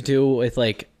to do with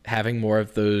like having more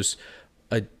of those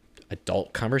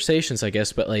adult conversations, I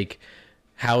guess, but like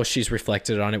how she's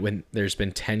reflected on it when there's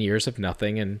been 10 years of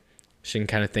nothing and she can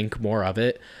kind of think more of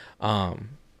it.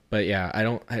 But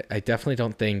yeah, I definitely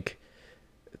don't think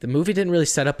the movie didn't really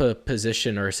set up a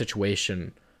position or a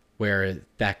situation where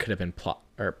that could have been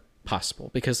possible,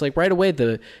 because like right away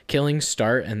the killings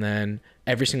start, and then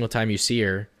every single time you see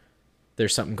her,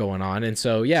 there's something going on. And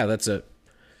so yeah, that's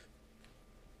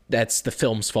the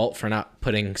film's fault for not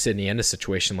putting Sydney in a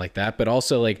situation like that. But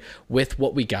also like with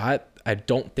what we got, I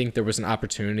don't think there was an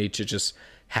opportunity to just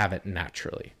have it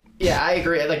naturally. Yeah, I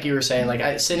agree. Like you were saying,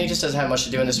 like Sydney just doesn't have much to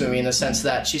do in this movie in the sense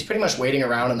that she's pretty much waiting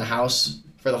around in the house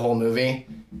for the whole movie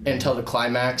until the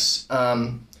climax.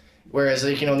 Whereas,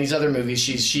 like, in these other movies,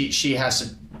 she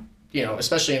has to,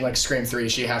 especially in like Scream 3,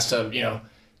 she has to,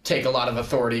 take a lot of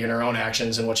authority in her own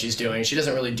actions and what she's doing. She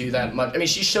doesn't really do that much. I mean,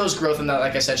 she shows growth in that.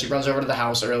 Like I said, she runs over to the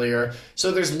house earlier.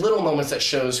 So there's little moments that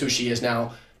shows who she is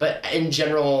now. But in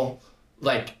general,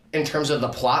 like in terms of the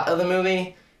plot of the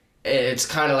movie, it's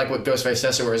kind of like what Ghostface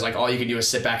says, where it's like all you can do is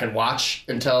sit back and watch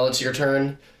until it's your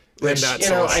turn. Which, and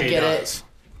that's all she I get does. it.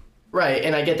 Right,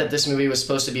 and I get that this movie was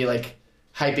supposed to be like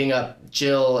hyping up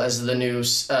Jill as the new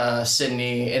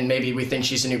Sydney, and maybe we think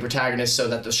she's the new protagonist so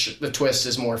that the twist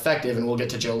is more effective, and we'll get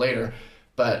to Jill later.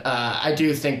 But I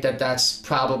do think that that's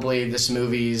probably this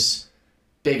movie's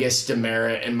biggest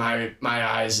demerit in my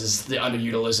eyes is the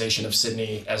underutilization of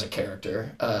Sydney as a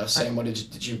character. Sam,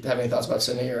 did you have any thoughts about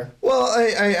Sydney? Or? Well,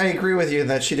 I agree with you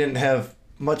that she didn't have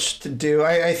much to do.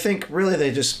 I think really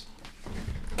they just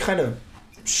kind of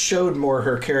showed more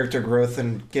her character growth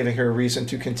and giving her a reason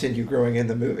to continue growing in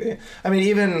the movie. I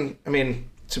mean,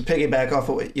 to piggyback off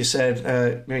of what you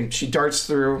said, she darts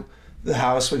through the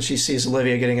house when she sees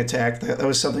Olivia getting attacked. That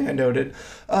was something I noted.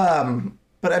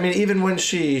 But I mean, even when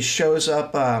she shows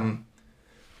up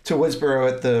to Woodsboro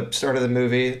at the start of the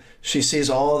movie, she sees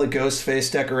all the ghost face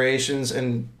decorations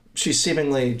and she's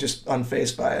seemingly just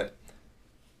unfazed by it.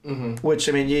 Mm-hmm. Which,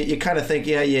 I mean, you kind of think,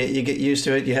 yeah, you get used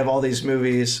to it. You have all these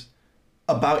movies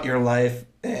about your life,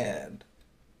 and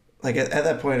like at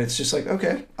that point it's just like,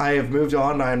 okay, I have moved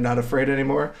on, I'm not afraid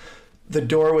anymore. The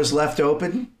door was left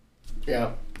open.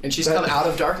 Yeah, and she's come out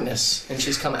of darkness,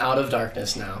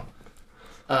 now.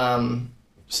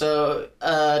 So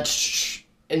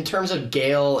in terms of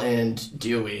Gale and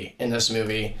Dewey in this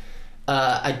movie,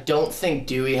 I don't think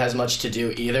Dewey has much to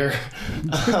do either.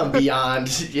 Beyond,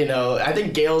 I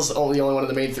think Gale's the only one of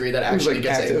the main three that actually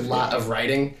gets a lot of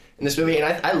writing in this movie,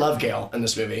 and I love Gale in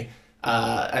this movie.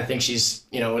 I think she's,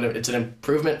 it's an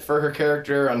improvement for her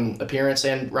character on appearance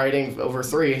and writing over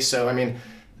 3. So, I mean,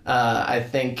 I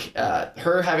think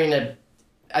her having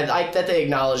I like that they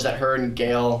acknowledge that her and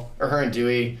Gale, or her and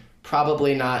Dewey,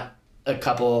 probably not a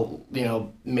couple,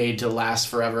 made to last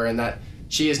forever, and that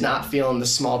she is not feeling the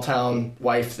small town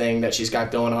wife thing that she's got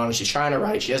going on. She's trying to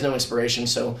write. She has no inspiration,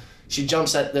 so she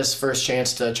jumps at this first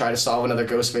chance to try to solve another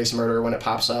Ghostface murder when it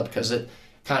pops up, because it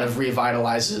kind of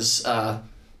revitalizes,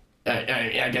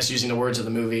 I guess using the words of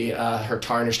the movie, her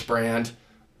tarnished brand.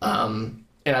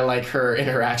 And I like her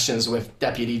interactions with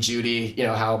Deputy Judy,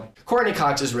 how Courtney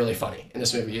Cox is really funny in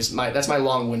this movie. That's my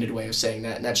long-winded way of saying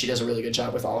that, and that she does a really good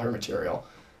job with all her material.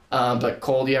 But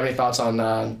Cole, do you have any thoughts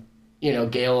on,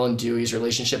 Gale and Dewey's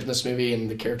relationship in this movie and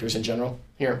the characters in general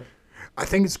here? I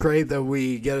think it's great that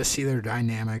we get to see their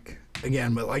dynamic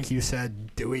again, but like you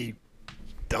said, Dewey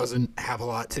doesn't have a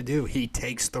lot to do. He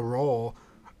takes the role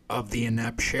of the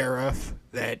inept sheriff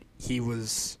that he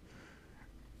was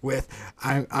with.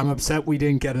 I'm upset we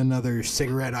didn't get another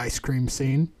cigarette ice cream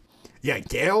scene. Yeah,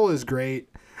 Gale is great.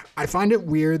 I find it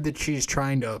weird that she's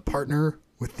trying to partner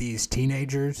with these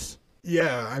teenagers.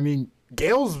 Yeah, I mean,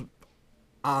 Gale's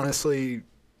honestly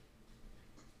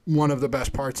one of the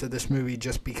best parts of this movie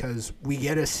just because we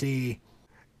get to see,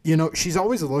 she's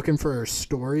always looking for her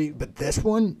story, but this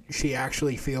one, she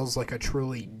actually feels like a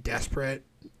truly desperate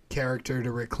character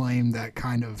to reclaim that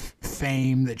kind of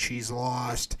fame that she's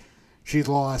lost. She's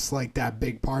lost, like, that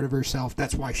big part of herself.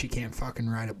 That's why she can't fucking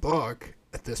write a book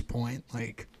at this point.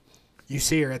 Like, you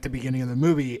see her at the beginning of the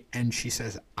movie, and she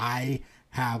says, I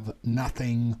have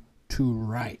nothing to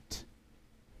write.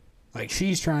 Like,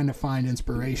 she's trying to find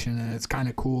inspiration, and it's kind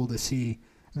of cool to see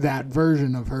that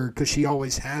version of her, because she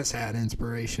always has had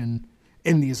inspiration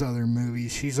in these other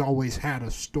movies. She's always had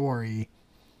a story.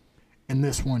 In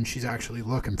this one, she's actually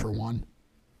looking for one.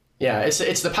 Yeah,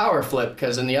 it's the power flip,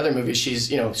 because in the other movies, she's,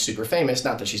 super famous.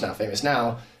 Not that she's not famous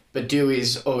now, but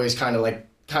Dewey's always kind of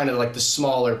like the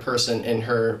smaller person in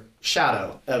her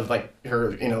shadow of, like,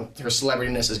 her, her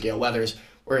celebrityness as Gale Weathers.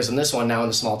 Whereas in this one, now in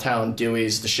the small town,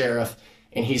 Dewey's the sheriff,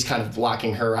 and he's kind of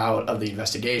blocking her out of the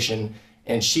investigation,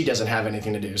 and she doesn't have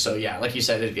anything to do. So yeah, like you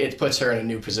said, it puts her in a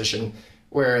new position,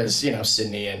 whereas,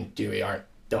 Sydney and Dewey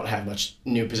don't have much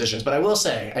new positions. But I will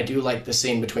say, I do like the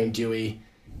scene between Dewey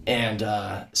and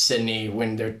Sydney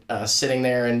when they're sitting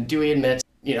there, and Dewey admits,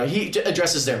 he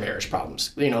addresses their marriage problems,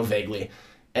 vaguely.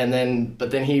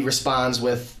 But then he responds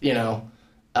with,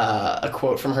 a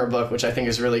quote from her book, which I think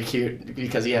is really cute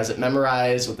because he has it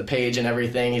memorized with the page and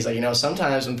everything. He's like,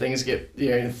 sometimes when things get,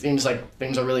 it seems like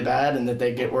things are really bad and that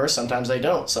they get worse, sometimes they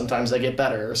don't. Sometimes they get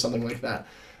better or something like that.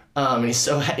 And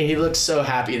he looks so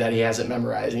happy that he has it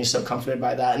memorized, and he's so comforted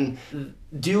by that. And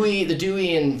the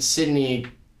Dewey and Sydney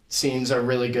scenes are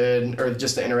really good, or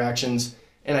just the interactions.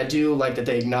 And I do like that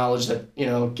they acknowledge that, you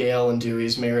know, Gail and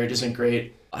Dewey's marriage isn't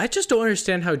great. I just don't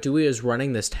understand how Dewey is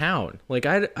running this town. Like,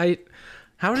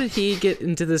 how did he get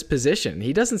into this position?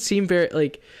 He doesn't seem very,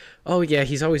 like, oh yeah,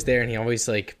 he's always there and he always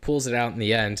like pulls it out in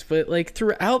the end. But like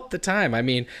throughout the time, I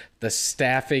mean, the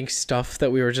staffing stuff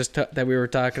that we were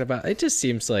talking about, it just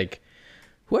seems like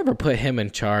whoever put him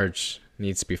in charge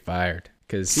needs to be fired,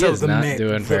 because he is not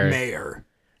doing very. The mayor.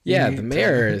 Yeah, the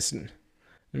mayor is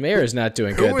not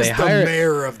doing good. Who is the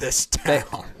mayor of this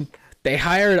town? They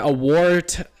hired a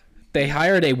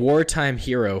wartime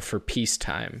hero for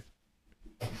peacetime.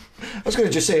 I was going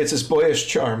to just say it's his boyish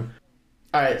charm.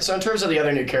 All right, so in terms of the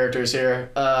other new characters here,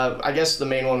 I guess the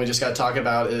main one we just got to talk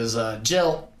about is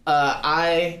Jill.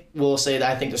 I will say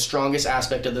that I think the strongest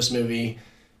aspect of this movie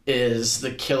is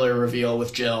the killer reveal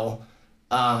with Jill.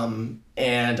 And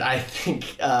I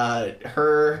think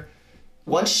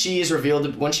once she is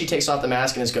revealed, once she takes off the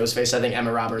mask and is Ghostface, I think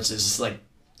Emma Roberts is like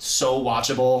so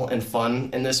watchable and fun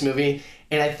in this movie.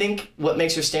 And I think what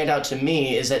makes her stand out to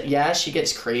me is that, yeah, she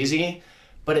gets crazy,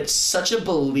 but it's such a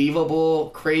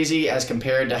believable crazy as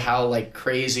compared to how like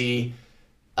crazy,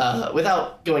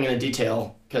 without going into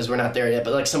detail because we're not there yet,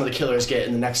 but like some of the killers get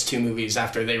in the next two movies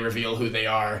after they reveal who they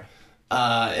are,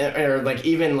 or like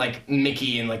even like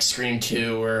Mickey in like Scream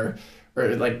 2 or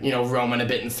like, you know, Roman a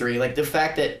bit in 3. Like the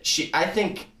fact that I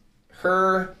think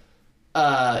her,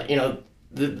 you know,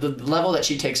 the level that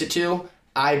she takes it to,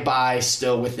 I buy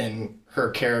still within her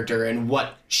character and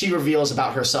what she reveals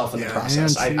about herself in the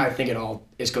process. I think it all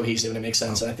is cohesive and it makes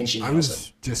sense, and I think she knows it. I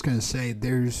was just going to say,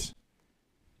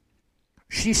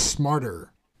 she's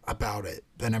smarter about it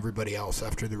than everybody else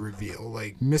after the reveal.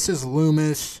 Like, Mrs.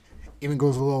 Loomis even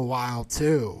goes a little wild,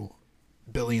 too.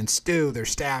 Billy and Stu, they're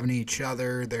stabbing each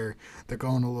other. They're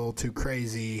going a little too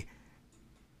crazy.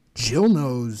 Jill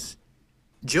knows...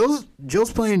 Jill's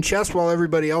playing chess while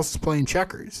everybody else is playing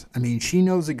checkers. I mean, she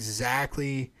knows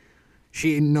exactly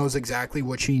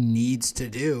what she needs to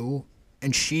do,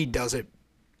 and she does it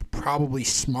probably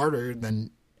smarter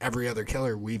than every other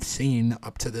killer we've seen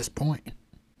up to this point.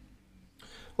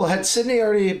 Well, had Sydney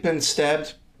already been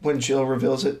stabbed when Jill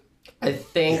reveals it? I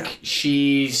think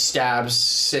she stabs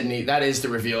Sydney. That is the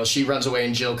reveal. She runs away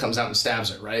and Jill comes out and stabs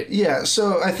her, right? Yeah,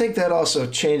 so I think that also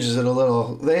changes it a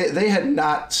little. They had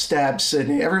not stabbed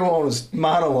Sydney. Everyone was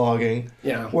monologuing.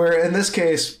 Yeah. Where in this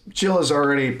case, Jill is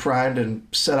already primed and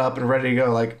set up and ready to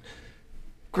go. Like,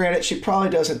 granted, she probably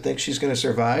doesn't think she's going to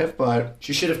survive, but...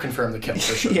 She should have confirmed the kill,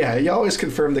 for sure. Yeah, you always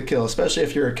confirm the kill, especially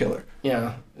if you're a killer.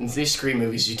 Yeah. In these Scream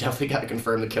movies, you definitely got to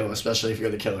confirm the kill, especially if you're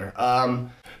the killer.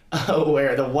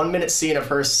 Where the 1 minute scene of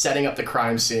her setting up the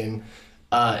crime scene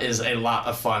is a lot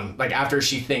of fun. Like after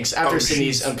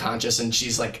Sydney's unconscious and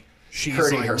she's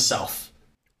hurting herself.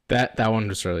 That one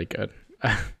was really good.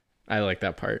 I like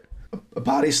that part. A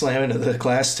body slam into the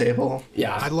glass table.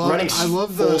 Yeah, I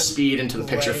love full speed into the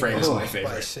picture frame is my favorite.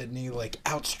 By Sydney, like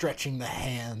outstretching the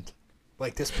hand,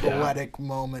 like this poetic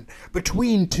moment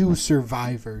between two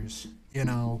survivors. You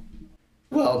know.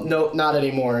 Well, no, not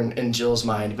anymore in Jill's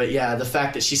mind. But yeah, the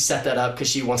fact that she set that up because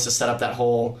she wants to set up that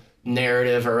whole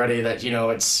narrative already that, you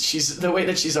know, she's the way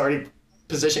that she's already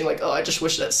positioning, like, oh, I just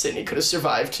wish that Sydney could have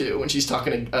survived too when she's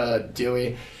talking to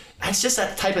Dewey. It's just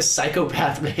that type of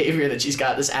psychopath behavior that she's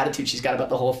got, this attitude she's got about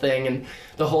the whole thing and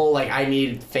the whole, like, I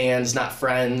need fans, not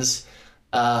friends.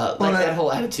 That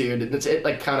whole attitude, it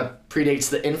like kind of predates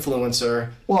the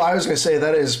influencer. Well, I was going to say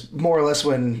that is more or less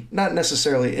when not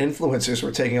necessarily influencers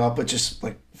were taking off, but just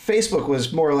like Facebook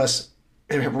was more or less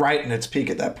right in its peak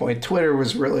at that point. Twitter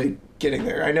was really getting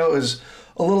there. I know it was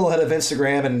a little ahead of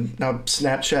Instagram and now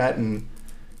Snapchat and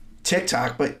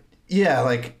TikTok, but yeah,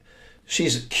 like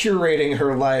she's curating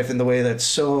her life in the way that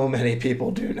so many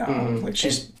people do now. Mm-hmm. Like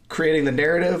she's creating the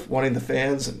narrative, wanting the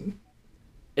fans, and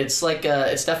it's like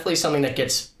it's definitely something that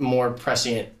gets more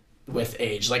prescient with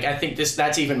age. Like I think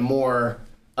that's even more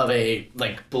of a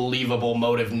like believable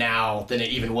motive now than it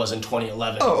even was in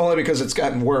 2011. Oh, only because it's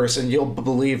gotten worse, and you'll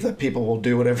believe that people will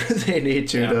do whatever they need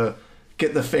to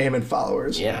get the fame and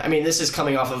followers. Yeah, I mean, this is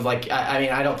coming off of like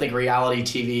I don't think reality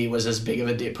TV was as big of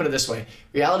a deal. Put it this way,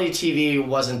 reality TV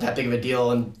wasn't that big of a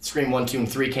deal, and Scream 1, 2, and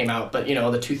 3 came out. But you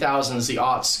know, the 2000s, the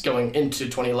aughts going into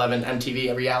 2011,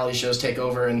 MTV reality shows take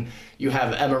over, and you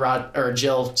have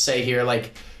Jill say here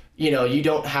like, you know, you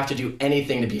don't have to do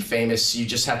anything to be famous. You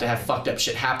just have to have fucked up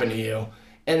shit happen to you.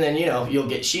 And then, you know, you'll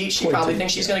get, she probably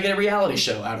thinks she's going to get a reality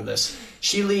show out of this.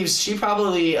 She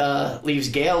probably leaves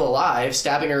Gail alive,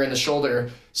 stabbing her in the shoulder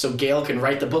so Gail can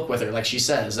write the book with her, like she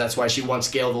says. That's why she wants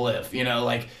Gail to live, you know,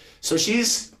 like, So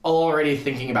she's already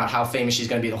thinking about how famous she's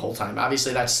going to be the whole time.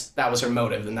 Obviously, that was her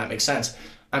motive, and that makes sense.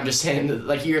 I'm just saying,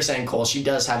 like you're saying, Cole, she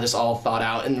does have this all thought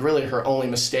out, and really her only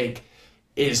mistake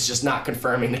is just not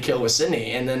confirming the kill with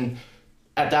Sydney. And then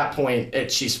at that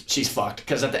point, she's fucked,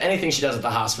 because anything she does at the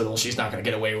hospital, she's not going to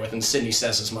get away with, and Sydney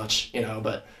says as much,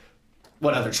 but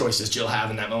what other choices Jill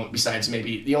have in that moment besides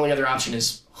maybe the only other option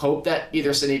is hope that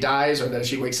either Sydney dies or that if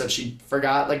she wakes up she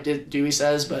forgot, like Dewey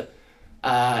says, but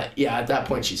at that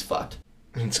point she's fucked.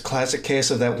 It's a classic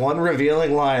case of that one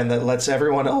revealing line that lets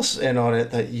everyone else in on it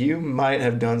that you might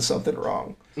have done something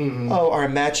wrong. Mm-hmm. Oh, our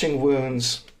matching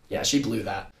wounds. Yeah, she blew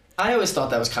that. I always thought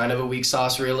that was kind of a weak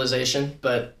sauce realization,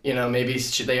 but maybe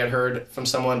they had heard from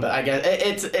someone. But I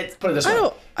guess it's put it this way.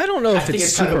 I don't know if think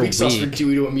it's kind of weak sauce for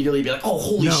Dewey to immediately be like, "Oh,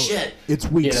 holy shit!" It's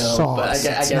weak sauce. But I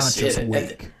guess it's not just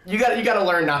weak. You got to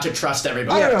learn not to trust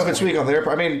everybody. I don't know if it's weak on their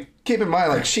part. I mean, keep in mind,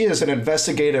 like she is an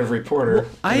investigative reporter. Well,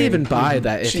 I even buy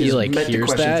that if he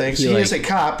hears that things. he is a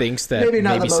cop. Thinks that maybe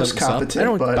not the most competent. I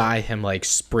don't buy him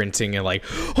sprinting and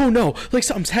oh no,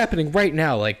 something's happening right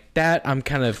now like that. I'm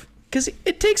kind of. Because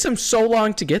it takes him so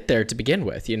long to get there to begin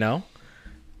with,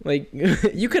 Like,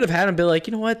 you could have had him be like,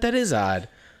 you know what, that is odd.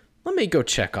 Let me go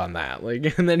check on that.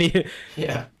 And then he...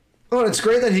 Yeah. Well, it's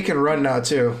great that he can run now,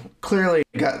 too. Clearly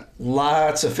got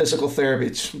lots of physical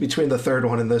therapy between the third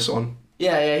one and this one.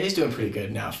 Yeah, he's doing pretty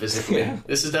good now physically. Yeah.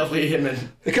 This is definitely him.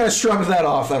 They kind of shrugged that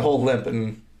off, that whole limp.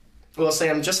 And well,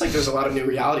 Sam, just like there's a lot of new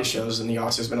reality shows in the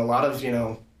Office, there's been a lot of,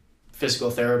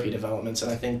 physical therapy developments, and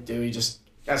I think Dewey just...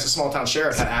 as a small-town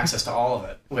sheriff, had access to all of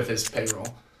it with his payroll.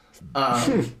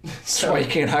 That's why you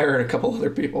can't hire a couple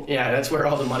other people. Yeah, that's where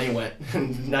all the money went.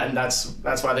 and that's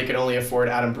why they could only afford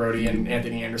Adam Brody and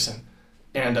Anthony Anderson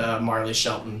and Marley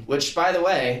Shelton. Which, by the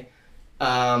way,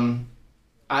 I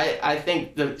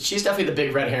think she's definitely the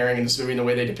big red herring in this movie in the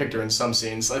way they depict her in some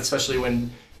scenes, especially when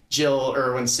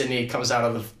when Sydney comes out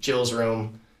of Jill's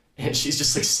room and she's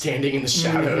just standing in the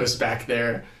shadows back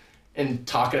there. And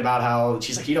talking about how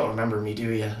she's like, you don't remember me,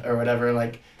 do you? Or whatever.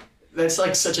 That's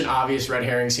such an obvious red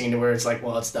herring scene to where it's like,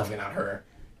 well, it's definitely not her.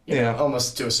 You know,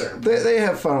 almost to a certain point. They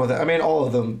have fun with it. I mean, all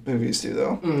of the movies do,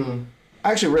 though. Mm-hmm.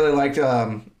 I actually really liked,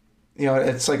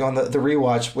 it's like on the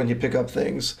rewatch when you pick up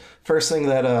things. First thing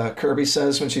that Kirby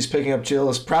says when she's picking up Jill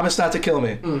is, promise not to kill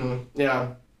me. Mm-hmm.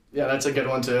 Yeah. Yeah, that's a good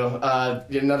one, too.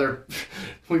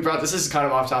 This is kind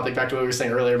of off topic, back to what we were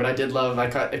saying earlier, but I did love, I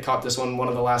caught this one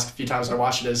of the last few times I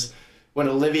watched it, is when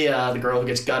Olivia, the girl who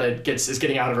gets gutted, is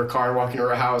getting out of her car, walking to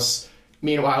her house.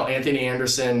 Meanwhile, Anthony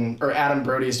Anderson, or Adam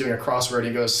Brody, is doing a crossword.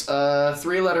 He goes,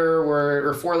 3-letter word,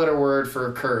 or 4-letter word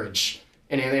for courage.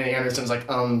 And Anthony Anderson's like,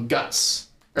 guts,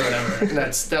 or whatever. And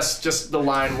that's just the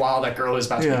line while that girl who's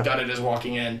about to be gutted is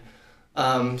walking in.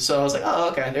 So I was like, oh,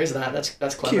 okay, there's that.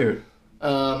 That's clever. Cute.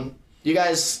 What do you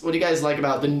guys like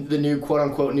about the new quote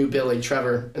unquote new Billy,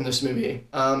 Trevor, in this movie?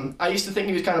 I used to think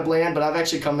he was kind of bland, but I've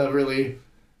actually come to really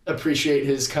appreciate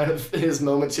his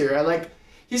moments here.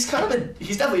 He's definitely a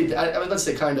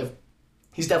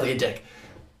dick.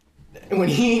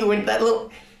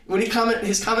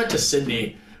 His comment to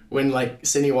Sydney when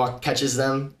Sydney catches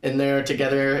them in there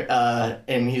together,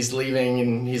 and he's leaving,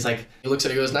 and he looks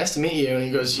at her, he goes, nice to meet you,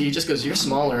 and he just goes, you're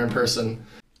smaller in person.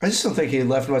 I just don't think he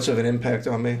left much of an impact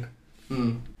on me.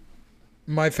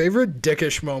 My favorite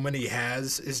dickish moment he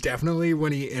has is definitely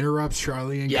when he interrupts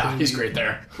Charlie and Kirby. He's great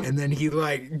there. And then he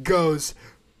goes,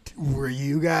 were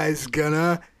you guys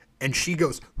gonna? And she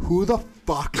goes, who the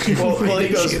fuck? He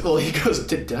goes,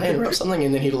 did I interrupt something?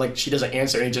 And then she doesn't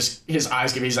answer, and his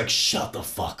eyes give me, he's like, shut the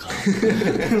fuck up.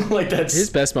 That's his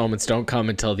best moments don't come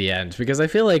until the end, because I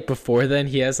feel like before then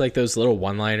he has those little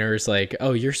one-liners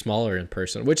oh, you're smaller in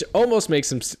person, which almost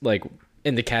makes him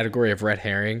in the category of red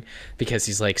herring, because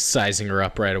he's sizing her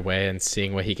up right away and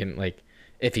seeing what he can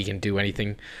if he can do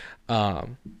anything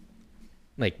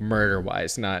murder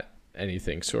wise, not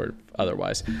anything sort of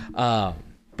otherwise.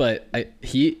 But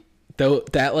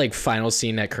that final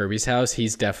scene at Kirby's house,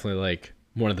 he's definitely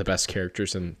one of the best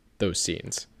characters in those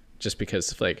scenes, just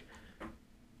because of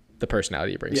the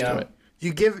personality he brings to it.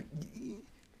 You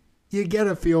get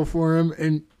a feel for him,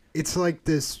 and it's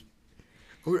this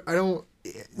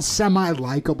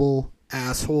semi-likable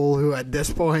asshole who at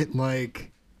this point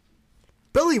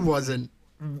Billy wasn't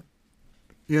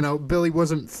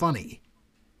funny,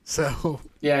 so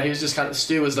yeah, he was just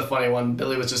Stu was the funny one.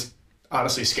 Billy was just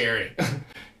honestly scary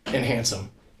and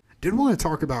handsome. Did want to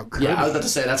talk about Kirby. Yeah, I was about to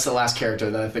say that's the last character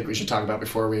that I think we should talk about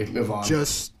before we move on.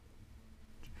 Just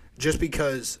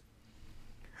because,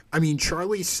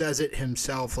 Charlie says it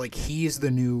himself, he's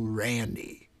the new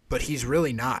Randy, but he's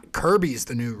really not. Kirby's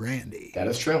the new Randy. That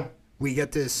is true. We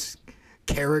get this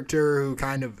character who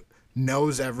kind of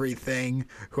knows everything,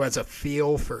 who has a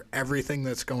feel for everything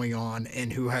that's going on,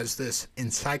 and who has this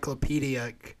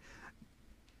encyclopedic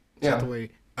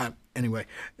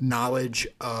knowledge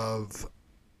of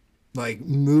like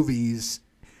movies,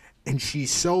 and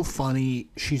she's so funny.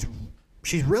 She's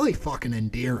really fucking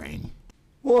endearing.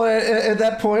 Well, at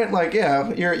that point, like,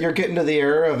 yeah, you're getting to the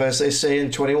era of, as they say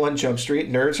in 21 Jump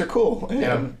Street, nerds are cool.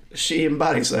 And she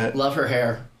embodies that. Love her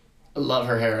hair. I love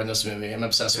her hair in this movie. I'm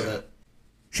obsessed with it.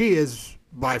 She is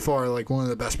by far like one of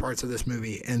the best parts of this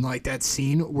movie. And like that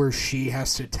scene where she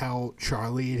has to tell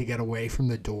Charlie to get away from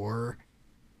the door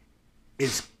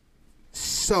is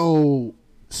so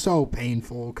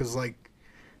painful, because like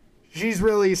she's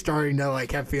really starting to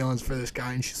like have feelings for this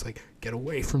guy, and she's like, get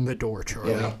away from the door,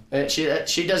 Charlie. Yeah, and she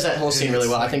does that whole scene really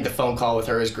well. I think the phone call with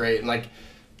her is great, and like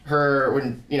her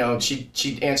when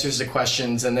she answers the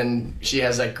questions, and then she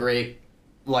has that great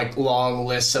like long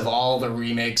list of all the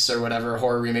remakes or whatever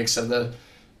horror remakes of the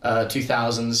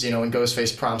 2000s. And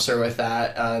Ghostface prompts her with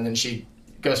that, and then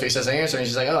Ghostface has an answer, and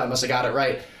she's like, oh, I must have got it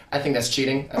right. I think that's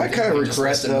cheating. I kind of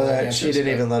regret though that she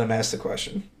didn't even let him ask the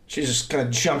question. She just kind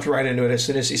of jumped right into it as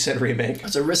soon as he said remake.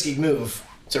 It's a risky move.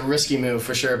 It's a risky move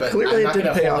for sure, but clearly I'm not it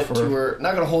didn't pay off for her.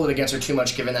 Not going to hold it against her too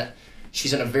much, given that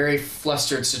she's in a very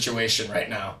flustered situation right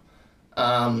now.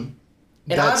 And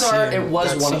odds are it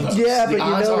was one of those. Yeah, but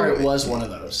odds are it was one of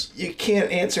those. You can't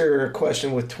answer a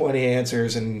question with 20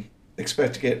 answers and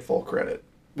expect to get full credit.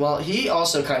 Well, he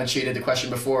also kind of cheated the question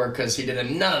before because he did a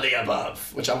none of the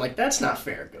above, which I'm like, that's not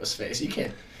fair, Ghostface.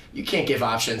 You can't give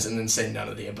options and then say none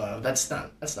of the above. That's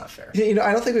not fair.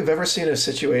 I don't think we've ever seen a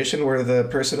situation where the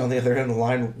person on the other end of the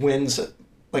line wins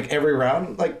like every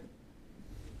round. Like,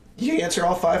 you answer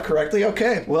all 5 correctly.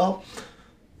 Okay, well,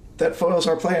 that foils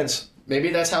our plans. Maybe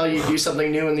that's how you do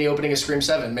something new in the opening of Scream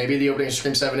 7. Maybe the opening of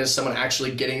Scream 7 is someone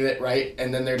actually getting it right,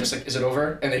 and then they're just like, is it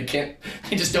over? And they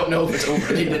just don't know if it's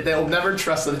over. They'll never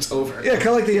trust that it's over. Yeah, kind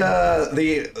of like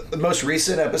the most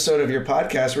recent episode of your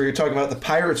podcast where you're talking about the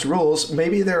Pirates rules.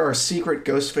 Maybe there are secret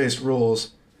Ghostface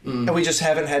rules, and we just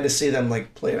haven't had to see them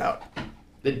like played out.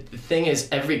 The thing is,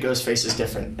 every Ghostface is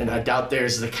different, and I doubt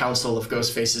there's the Council of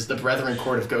Ghostfaces, the Brethren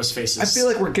Court of Ghostfaces. I feel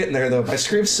like we're getting there, though. By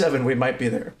Scream 7, we might be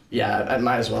there. Yeah, I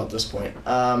might as well at this point.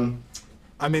 I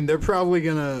mean, they're probably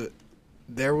gonna...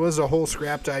 There was a whole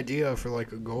scrapped idea for,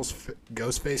 like, a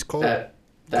Ghostface cult.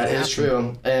 That is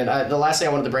true. And the last thing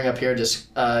I wanted to bring up here,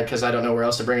 just because I don't know where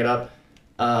else to bring it up,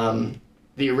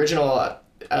 the original...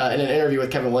 in an interview with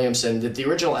Kevin Williamson, that the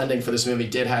original ending for this movie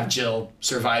did have Jill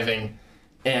surviving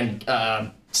and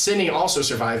Sidney also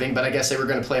surviving, but I guess they were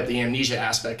going to play up the amnesia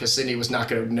aspect because Sidney was not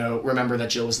going to remember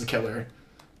that Jill was the killer,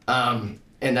 and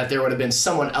that there would have been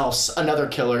someone else, another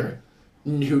killer,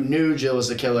 who knew Jill was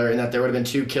the killer, and that there would have been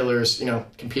 2 killers,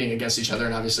 competing against each other,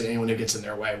 and obviously anyone who gets in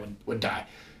their way would die.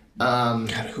 God,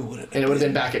 who would have? And it would have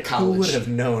been back at college. Who would have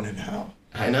known and how?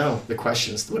 I know, the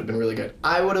questions would have been really good.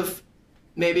 I would have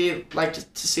maybe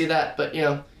liked to see that, but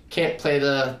can't play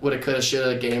the woulda, coulda,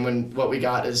 shoulda game when what we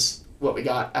got is what we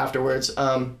got afterwards.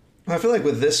 I feel like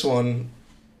with this one,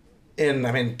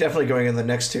 definitely going in the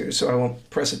next 2, so I won't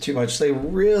press it too much, they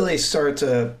really start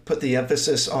to put the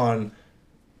emphasis on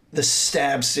the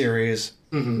Stab series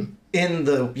in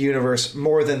the universe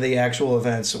more than the actual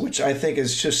events, which I think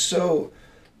is just so,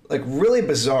 like, really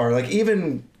bizarre. Like,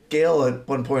 even Gail at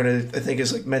one point, I think,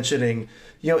 is, like, mentioning,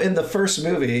 in the first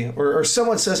movie, or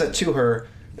someone says it to her,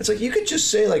 it's like, you could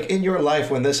just say, like, in your life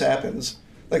when this happens.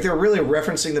 Like, they're really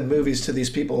referencing the movies to these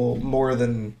people more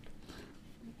than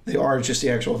they are just the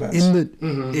actual events.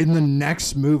 In the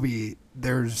next movie,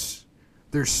 there's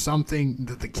something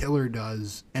that the killer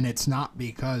does, and it's not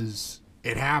because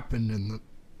it happened in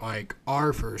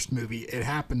our first movie. It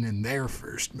happened in their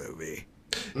first movie.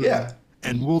 Yeah,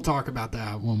 and we'll talk about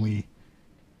that when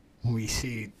we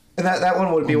see. And that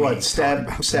one would be what, Stab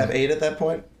 8 at that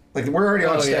point. Like, we're already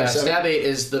on Stab 7. Stab 8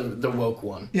 is the woke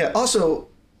one. Yeah. Also,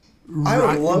 I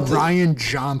would love Ryan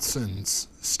Johnson's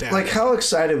Stab. Like, how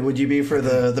excited would you be for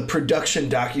the production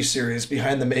docuseries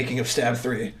behind the making of Stab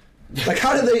 3? Like,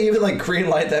 how did they even, like,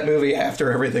 greenlight that movie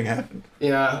after everything happened?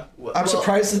 Yeah. I'm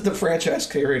surprised that the franchise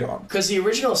carried on. Because the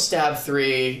original Stab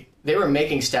 3, they were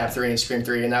making Stab 3 and Scream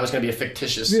 3, and that was going to be a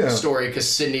fictitious story because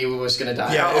Sidney was going to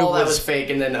die. Yeah, all that was fake,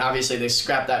 and then obviously they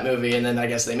scrapped that movie, and then I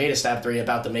guess they made a Stab 3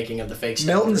 about the making of the fake Stab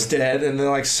Milton's 3. dead, and then,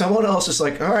 like, someone else is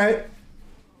like, all right,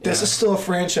 this is still a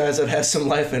franchise that has some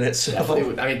life in it. So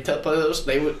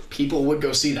people would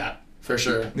go see that for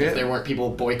sure if there weren't people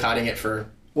boycotting it for.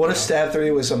 What if Stab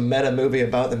 3 was a meta movie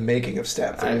about the making of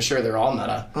Stab 3? I'm sure they're all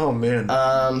meta. Oh man.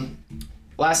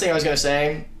 Last thing I was gonna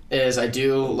say, is I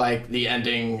do like the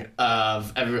ending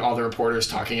of all the reporters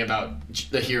talking about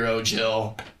the hero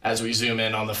Jill as we zoom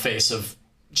in on the face of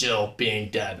Jill being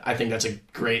dead. I think that's a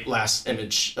great last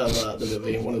image of the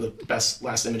movie. One of the best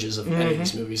last images of any of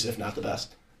these movies, if not the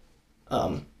best.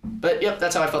 But yep,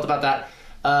 that's how I felt about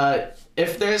that.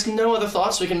 If there's no other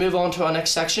thoughts, we can move on to our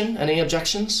next section. Any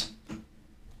objections?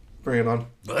 Bring it on.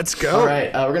 Let's go. All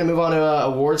right, we're going to move on to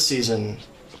awards season.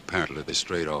 Apparently they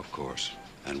strayed off course,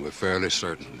 and we're fairly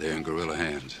certain they're in guerrilla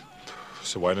hands.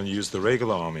 So why don't you use the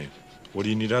regular army? What do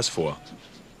you need us for?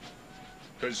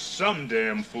 Because some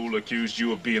damn fool accused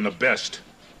you of being the best.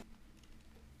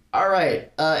 All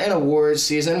right, in awards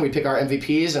season, we pick our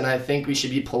MVPs, and I think we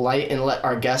should be polite and let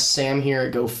our guest Sam here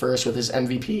go first with his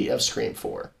MVP of Scream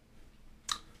 4.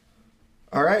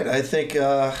 All right, I think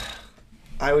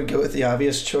I would go with the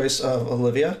obvious choice of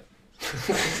Olivia.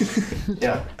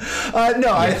 Yeah.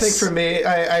 No, Yes. I think for me,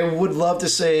 I would love to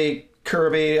say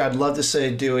Kirby. I'd love to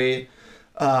say Dewey.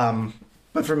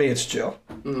 But for me, it's Jill.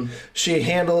 She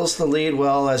handles the lead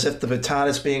well, as if the baton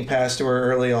is being passed to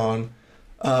her early on.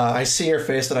 I see her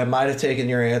face that I might have taken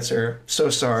your answer. So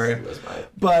sorry.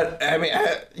 But, I mean,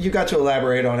 you got to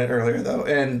elaborate on it earlier, though.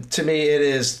 And to me, it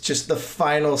is just the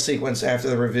final sequence after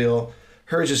the reveal.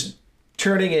 Her just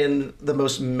turning in the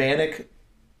most manic,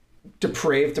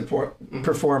 depraved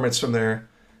performance from there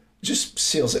just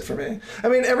seals it for me. I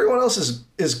mean, everyone else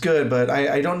is good, but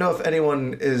I don't know if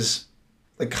anyone is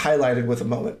like highlighted with a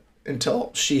moment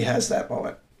until she has that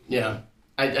moment. Yeah.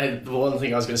 The one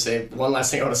thing I was going to say, one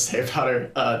last thing I want to say about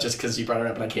her, just because you brought her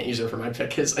up and I can't use her for my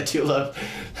pick, is I do love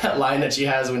that line that she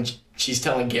has when she's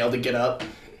telling Gail to get up.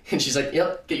 And she's like,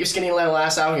 yep, get your skinny little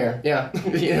ass out here. Yeah.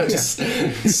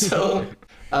 So,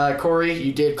 Corey,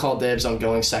 you did call dibs on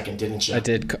going second, didn't you?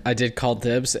 I did call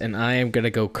dibs, and I am going to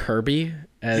go Kirby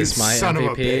as my son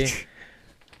MVP. of a bitch.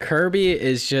 Kirby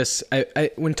is just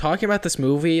when talking about this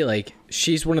movie, like,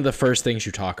 she's one of the first things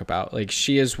you talk about. Like,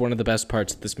 she is one of the best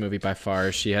parts of this movie by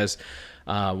far. She has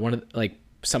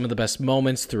some of the best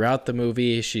moments throughout the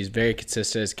movie. She's very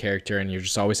consistent as a character, and you're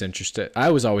just always interested.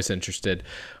 I was always interested.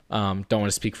 Don't want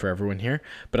to speak for everyone here,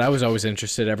 but I was always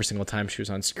interested every single time she was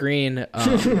on screen.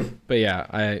 But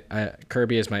yeah,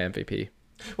 Kirby is my MVP.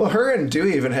 Well, her and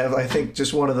Dewey even have, I think,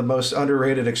 just one of the most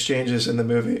underrated exchanges in the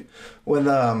movie.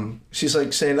 When she's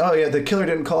like saying, "Oh yeah, the killer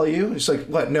didn't call you." She's like,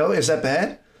 "What? No, is that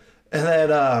bad?" And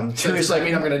then Dewey's like, "I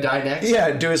mean, I'm gonna die next."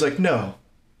 Yeah, Dewey's like, "No,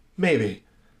 maybe,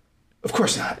 of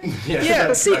course not."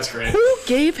 Yeah, that's great. Who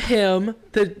gave him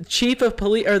the chief of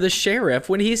police or the sheriff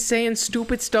when he's saying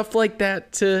stupid stuff like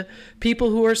that to people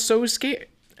who are so scared?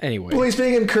 Anyway. Well, he's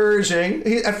being encouraging.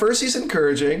 At first he's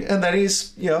encouraging, and then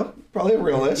he's, probably a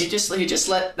realist. He just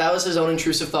let, that was his own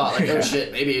intrusive thought. Like, oh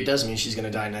shit, maybe it does mean she's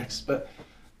gonna die next. But,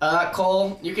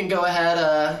 Cole, you can go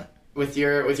ahead with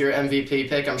your MVP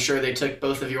pick. I'm sure they took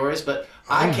both of yours, but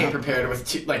I came prepared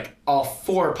with all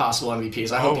four possible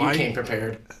MVPs. I hope you came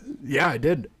prepared. Yeah, I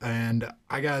did. And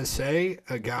I gotta say,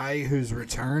 a guy whose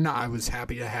return I was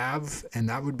happy to have, and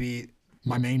that would be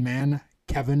my main man,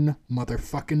 Kevin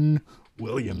motherfucking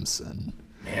Williamson.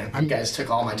 Man, you guys took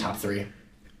all my top three.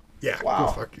 Yeah, wow.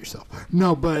 Go fuck yourself.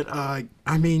 No, but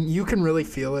I mean, you can really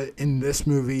feel it in this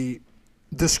movie.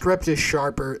 The script is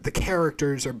sharper. The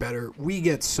characters are better. We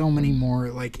get so many more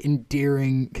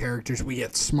endearing characters. We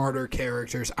get smarter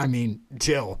characters. I mean,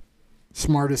 Jill,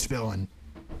 smartest villain,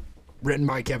 written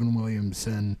by Kevin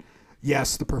Williamson.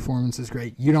 Yes, the performance is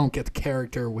great. You don't get the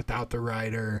character without the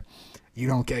writer. You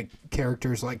don't get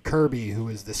characters like Kirby, who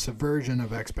is the subversion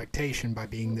of expectation by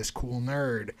being this cool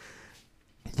nerd.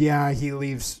 Yeah, he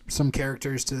leaves some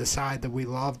characters to the side that we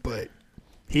love, but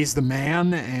he's the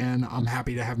man, and I'm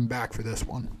happy to have him back for this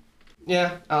one.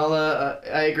 Yeah,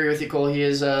 I agree with you, Cole. He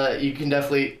is, you can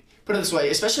definitely put it this way,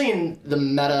 especially in the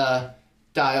meta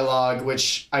dialogue,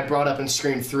 which I brought up in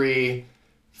Scream 3,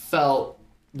 felt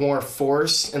more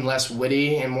forced and less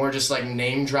witty and more just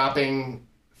name-dropping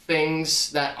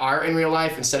things that are in real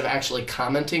life instead of actually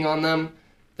commenting on them.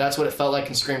 That's what it felt like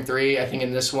in Scream 3. I think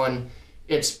in this one,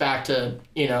 it's back to,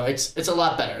 it's a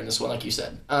lot better in this one, like you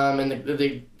said. And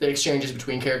the exchanges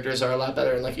between characters are a lot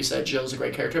better. And like you said, Jill's a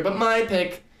great character. But my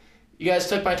pick, you guys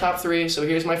took my top three, so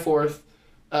here's my fourth.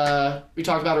 We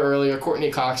talked about her earlier. Courtney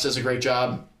Cox does a great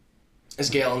job as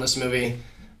Gail in this movie.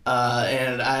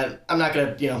 And I'm not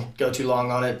going to, go too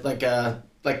long on it,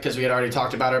 because we had already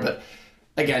talked about her, but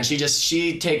again, she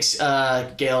takes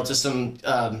Gail to some.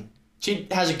 She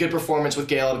has a good performance with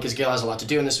Gail because Gail has a lot to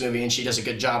do in this movie, and she does a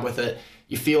good job with it.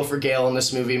 You feel for Gail in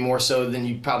this movie more so than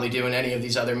you probably do in any of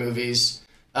these other movies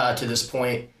to this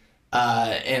point,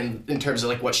 and in terms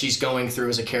of what she's going through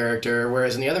as a character.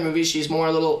 Whereas in the other movies, she's more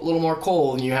a little more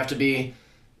cold, and you have to be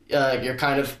you're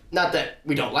kind of, not that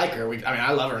we don't like her.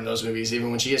 I love her in those movies,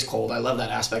 even when she is cold. I love that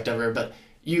aspect of her, but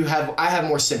I have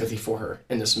more sympathy for her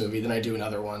in this movie than I do in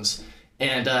other ones.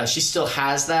 And she still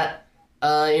has that,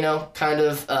 kind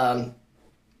of,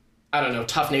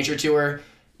 tough nature to her,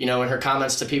 in her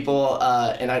comments to people.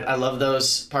 And I love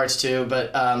those parts too.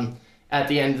 But at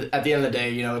the end of the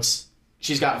day,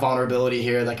 she's got vulnerability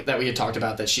here, like that we had talked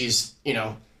about, that she's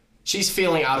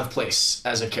feeling out of place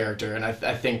as a character. And I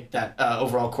think that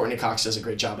overall Courtney Cox does a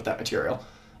great job with that material.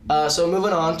 So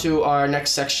moving on to our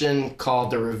next section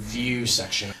called the review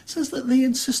section. Says that they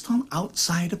insist on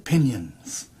outside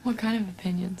opinions. What kind of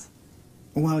opinions?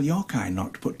 Well, your kind,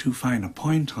 not to put too fine a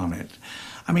point on it.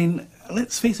 I mean,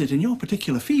 let's face it, in your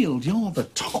particular field, you're the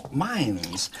top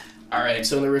minds. All right,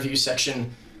 so in the review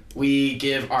section, we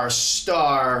give our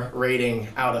star rating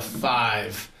out of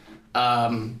 5.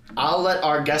 I'll let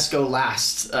our guest go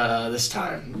last this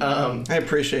time. I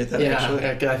appreciate that,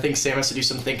 actually. I think Sam has to do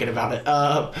some thinking about it.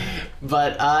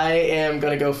 But I am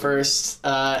going to go first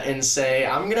and say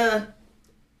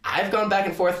I've gone back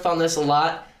and forth on this a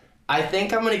lot. I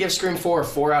think I'm going to give Scream 4 a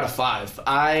 4 out of 5.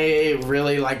 I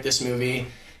really like this movie.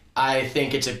 I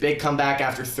think it's a big comeback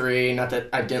after 3. Not that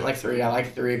I didn't like 3, I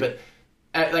like 3, but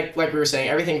like we were saying,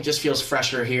 everything just feels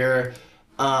fresher here.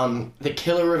 The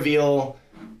killer reveal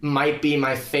might be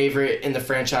my favorite in the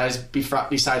franchise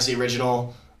besides the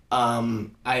original.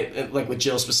 I like with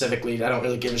Jill specifically. I don't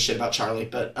really give a shit about Charlie,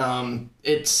 but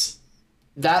it's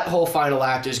that whole final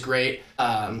act is great.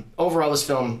 Overall, this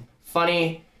film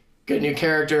funny, good new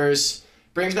characters,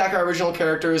 brings back our original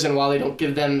characters, and while they don't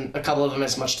give them a couple of them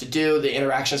as much to do, the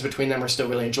interactions between them are still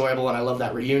really enjoyable, and I love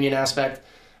that reunion aspect.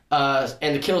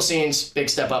 And the kill scenes, big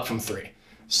step up from 3.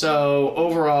 So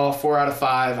overall, 4 out of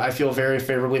 5. I feel very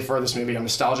favorably for this movie. I'm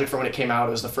nostalgic for when it came out.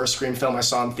 It was the first Scream film I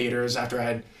saw in theaters after I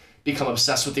had become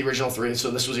obsessed with the original 3.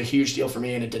 So this was a huge deal for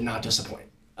me, and it did not disappoint.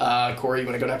 Corey, you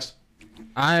want to go next?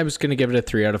 I was going to give it a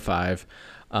 3 out of 5.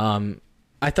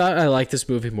 I thought I liked this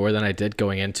movie more than I did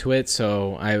going into it.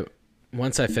 So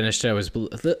once I finished it, I was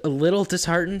a little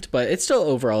disheartened, but it's still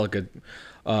overall a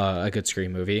good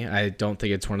Scream movie. I don't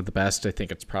think it's one of the best. I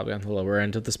think it's probably on the lower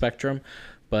end of the spectrum.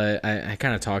 But I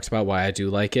kind of talked about why I do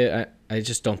like it. I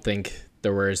just don't think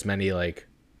there were as many, like,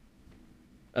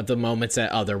 of the moments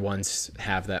that other ones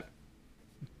have that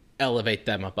elevate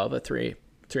them above a 3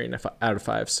 out of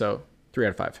 5. So 3 out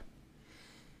of 5.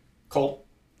 Cole?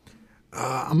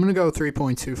 I'm going to go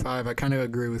 3.25. I kind of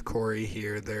agree with Corey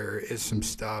here. There is some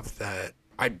stuff that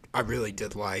I really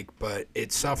did like, but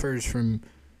it suffers from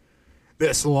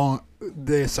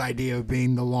this idea of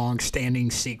being the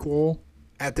long-standing sequel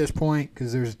at this point,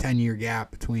 because there's a 10-year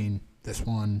gap between this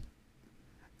one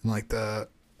and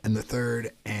the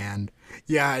third, and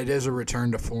yeah, it is a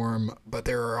return to form, but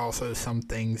there are also some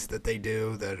things that they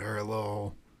do that are a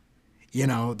little,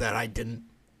 that I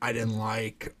didn't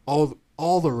like.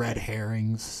 All the red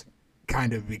herrings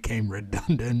kind of became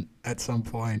redundant at some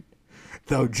point,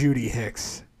 though Judy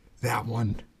Hicks, that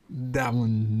one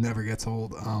never gets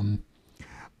old.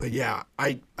 But yeah,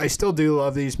 I still do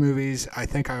love these movies. I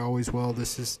think I always will.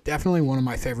 This is definitely one of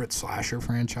my favorite slasher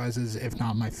franchises, if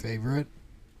not my favorite,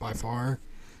 by far.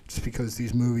 Just because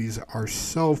these movies are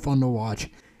so fun to watch.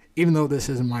 Even though this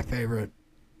isn't my favorite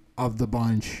of the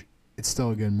bunch, it's still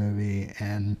a good movie,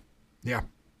 and yeah.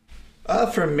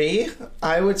 For me,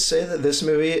 I would say that this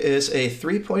movie is a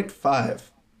 3.5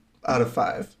 out of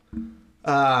 5.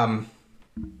 I'm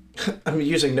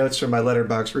using notes from my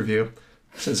Letterboxd review,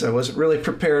 since I wasn't really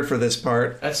prepared for this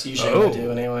part. That's usually what I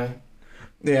do anyway.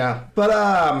 Yeah,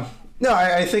 but no,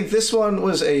 I think this one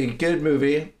was a good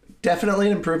movie. Definitely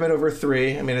an improvement over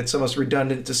 3. I mean, it's almost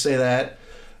redundant to say that.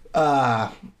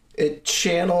 It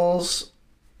channels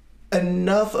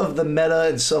enough of the meta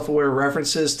and self-aware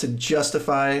references to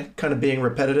justify kind of being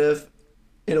repetitive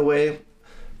in a way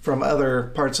from other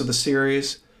parts of the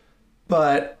series.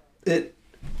 But I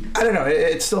don't know,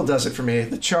 it still does it for me.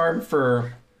 The charm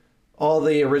for all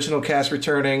the original cast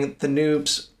returning, the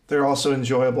noobs, they're also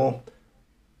enjoyable.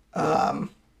 Yeah,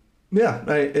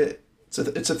 it's a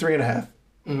 3.5.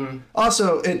 Mm-hmm.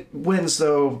 Also, it wins,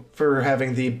 though, for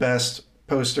having the best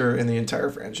poster in the entire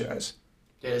franchise.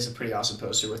 It is a pretty awesome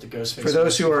poster with the ghost face. For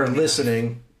those who are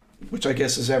listening, which I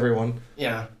guess is everyone.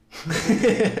 Yeah.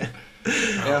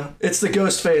 Yeah. It's the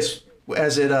ghost face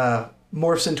as it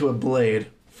morphs into a blade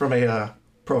from a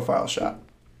profile shot.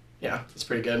 Yeah, it's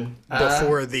pretty good.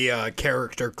 Before the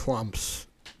character clumps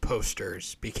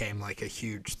posters became like a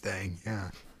huge thing.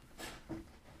 Yeah.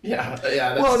 Yeah.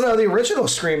 Well, no, the original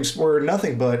Screams were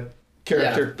nothing but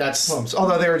character clumps.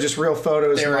 Although they were just real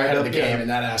photos. They were ahead of the game in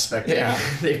that aspect. Yeah.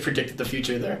 They predicted the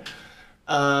future there.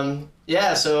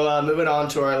 Yeah, so moving on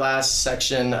to our last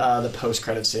section, the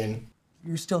post-credit scene.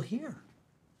 You're still here.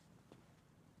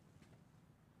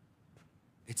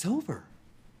 It's over.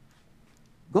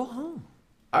 Go home.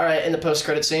 All right, in the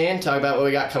post-credit scene, talk about what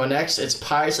we got coming next. It's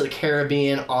Pirates of the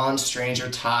Caribbean on Stranger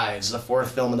Tides, the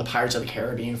fourth film in the Pirates of the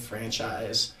Caribbean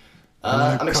franchise.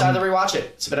 I'm excited to rewatch it.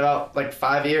 It's been about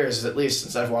 5 years at least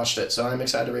since I've watched it, so I'm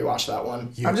excited to rewatch that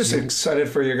one. I'm just excited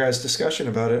for your guys' discussion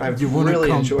about it. I've You want to really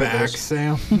come enjoyed back, this.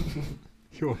 Sam?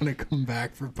 You want to come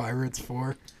back for Pirates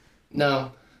 4?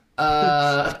 No.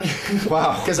 Wow.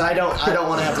 Because I don't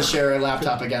want to have to share a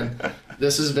laptop again.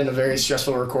 This has been a very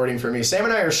stressful recording for me. Sam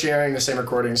and I are sharing the same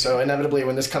recording, so inevitably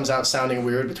when this comes out sounding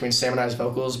weird between Sam and I's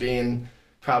vocals being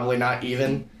probably not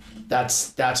even,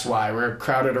 that's why. We're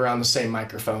crowded around the same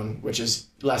microphone, which is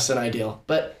less than ideal.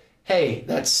 But hey,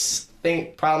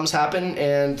 problems happen,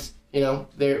 and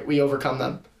we overcome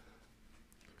them.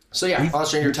 So yeah, on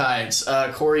Stranger Tides.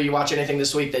 Corey, you watch anything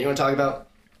this week that you want to talk about?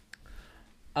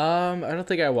 I don't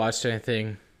think I watched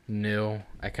anything new.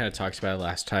 I kind of talked about it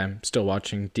last time. Still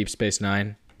watching Deep Space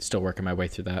Nine. Still working my way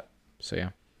through that. So yeah,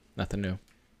 nothing new.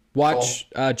 Watch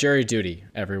Jury Duty,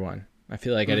 everyone. I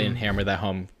feel like I didn't hammer that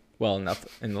home well enough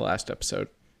in the last episode.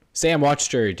 Sam, watch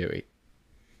Jury Duty.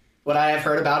 What I have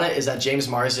heard about it is that James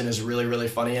Marsden is really, really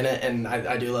funny in it, and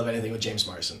I do love anything with James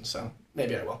Marsden, so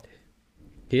maybe I will.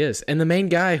 He is. And the main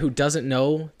guy who doesn't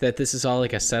know that this is all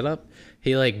like a setup,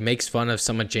 he makes fun of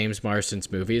some of James Marsden's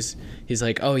movies. He's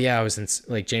like, oh yeah, I was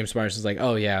in, James Marsden's like,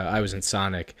 oh yeah, I was in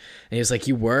Sonic. And he was like,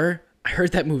 you were? I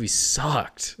heard that movie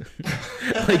sucked.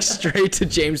 Straight to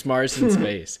James Marsden's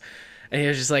face. And he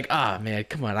was just like, man,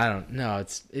 come on, I don't know.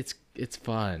 It's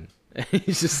fun. And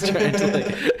he's just trying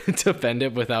to defend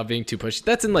it without being too pushy.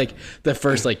 That's in the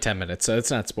first 10 minutes, so it's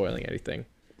not spoiling anything.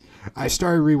 I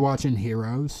started rewatching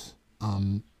Heroes.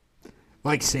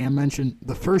 Like Sam mentioned,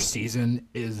 the first season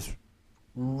is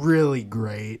really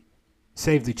great.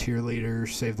 Save the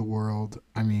cheerleaders, save the world.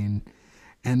 And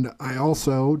I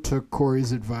also took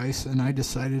Corey's advice and I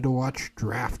decided to watch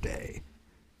Draft Day.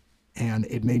 And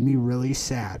it made me really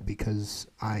sad because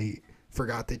I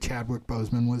forgot that Chadwick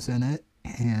Boseman was in it,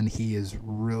 and he is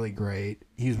really great.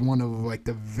 He's one of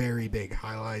the very big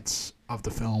highlights of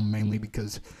the film, mainly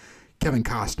because Kevin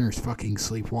Costner's fucking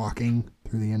sleepwalking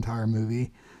through the entire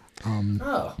movie.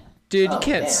 Dude, you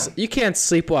can't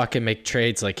sleepwalk and make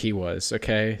trades like he was,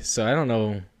 okay? So I don't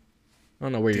know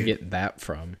where you're getting that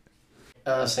from.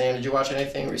 Sam, did you watch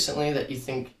anything recently that you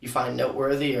think you find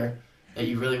noteworthy or that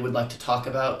you really would like to talk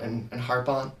about and harp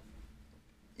on?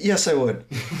 Yes, I would.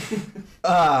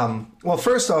 Well,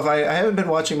 first off, I haven't been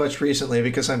watching much recently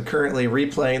because I'm currently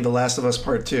replaying The Last of Us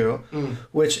Part 2,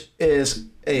 which is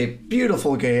a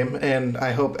beautiful game, and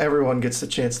I hope everyone gets the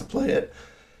chance to play it.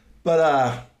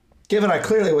 But given I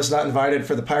clearly was not invited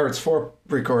for the Pirates 4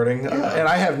 recording, and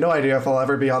I have no idea if I'll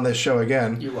ever be on this show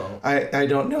again. You won't. I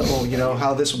don't know,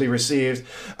 how this will be received.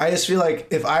 I just feel like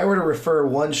if I were to refer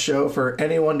one show for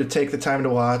anyone to take the time to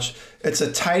watch, it's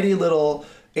a tidy little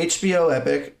HBO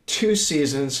epic, 2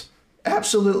 seasons,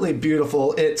 absolutely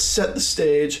beautiful. It set the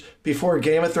stage before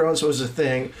Game of Thrones was a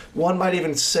thing. One might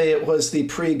even say it was the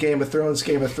pre-Game of Thrones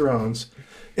Game of Thrones.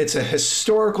 It's a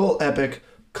historical epic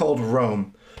called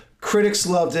Rome. Critics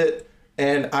loved it,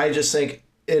 and I just think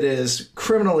it is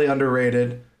criminally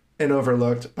underrated and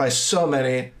overlooked by so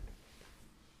many.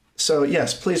 So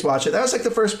yes, please watch it. That was the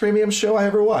first premium show I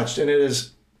ever watched, and it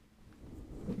is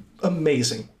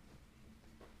amazing.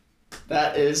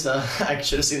 That is, I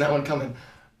should have seen that one coming.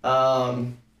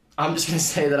 I'm just going to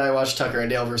say that I watched Tucker and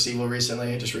Dale vs. Evil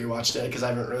recently. I just rewatched it because I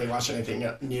haven't really watched anything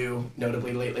new,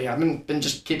 notably lately. I've been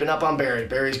just keeping up on Barry.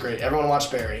 Barry's great. Everyone watch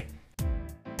Barry.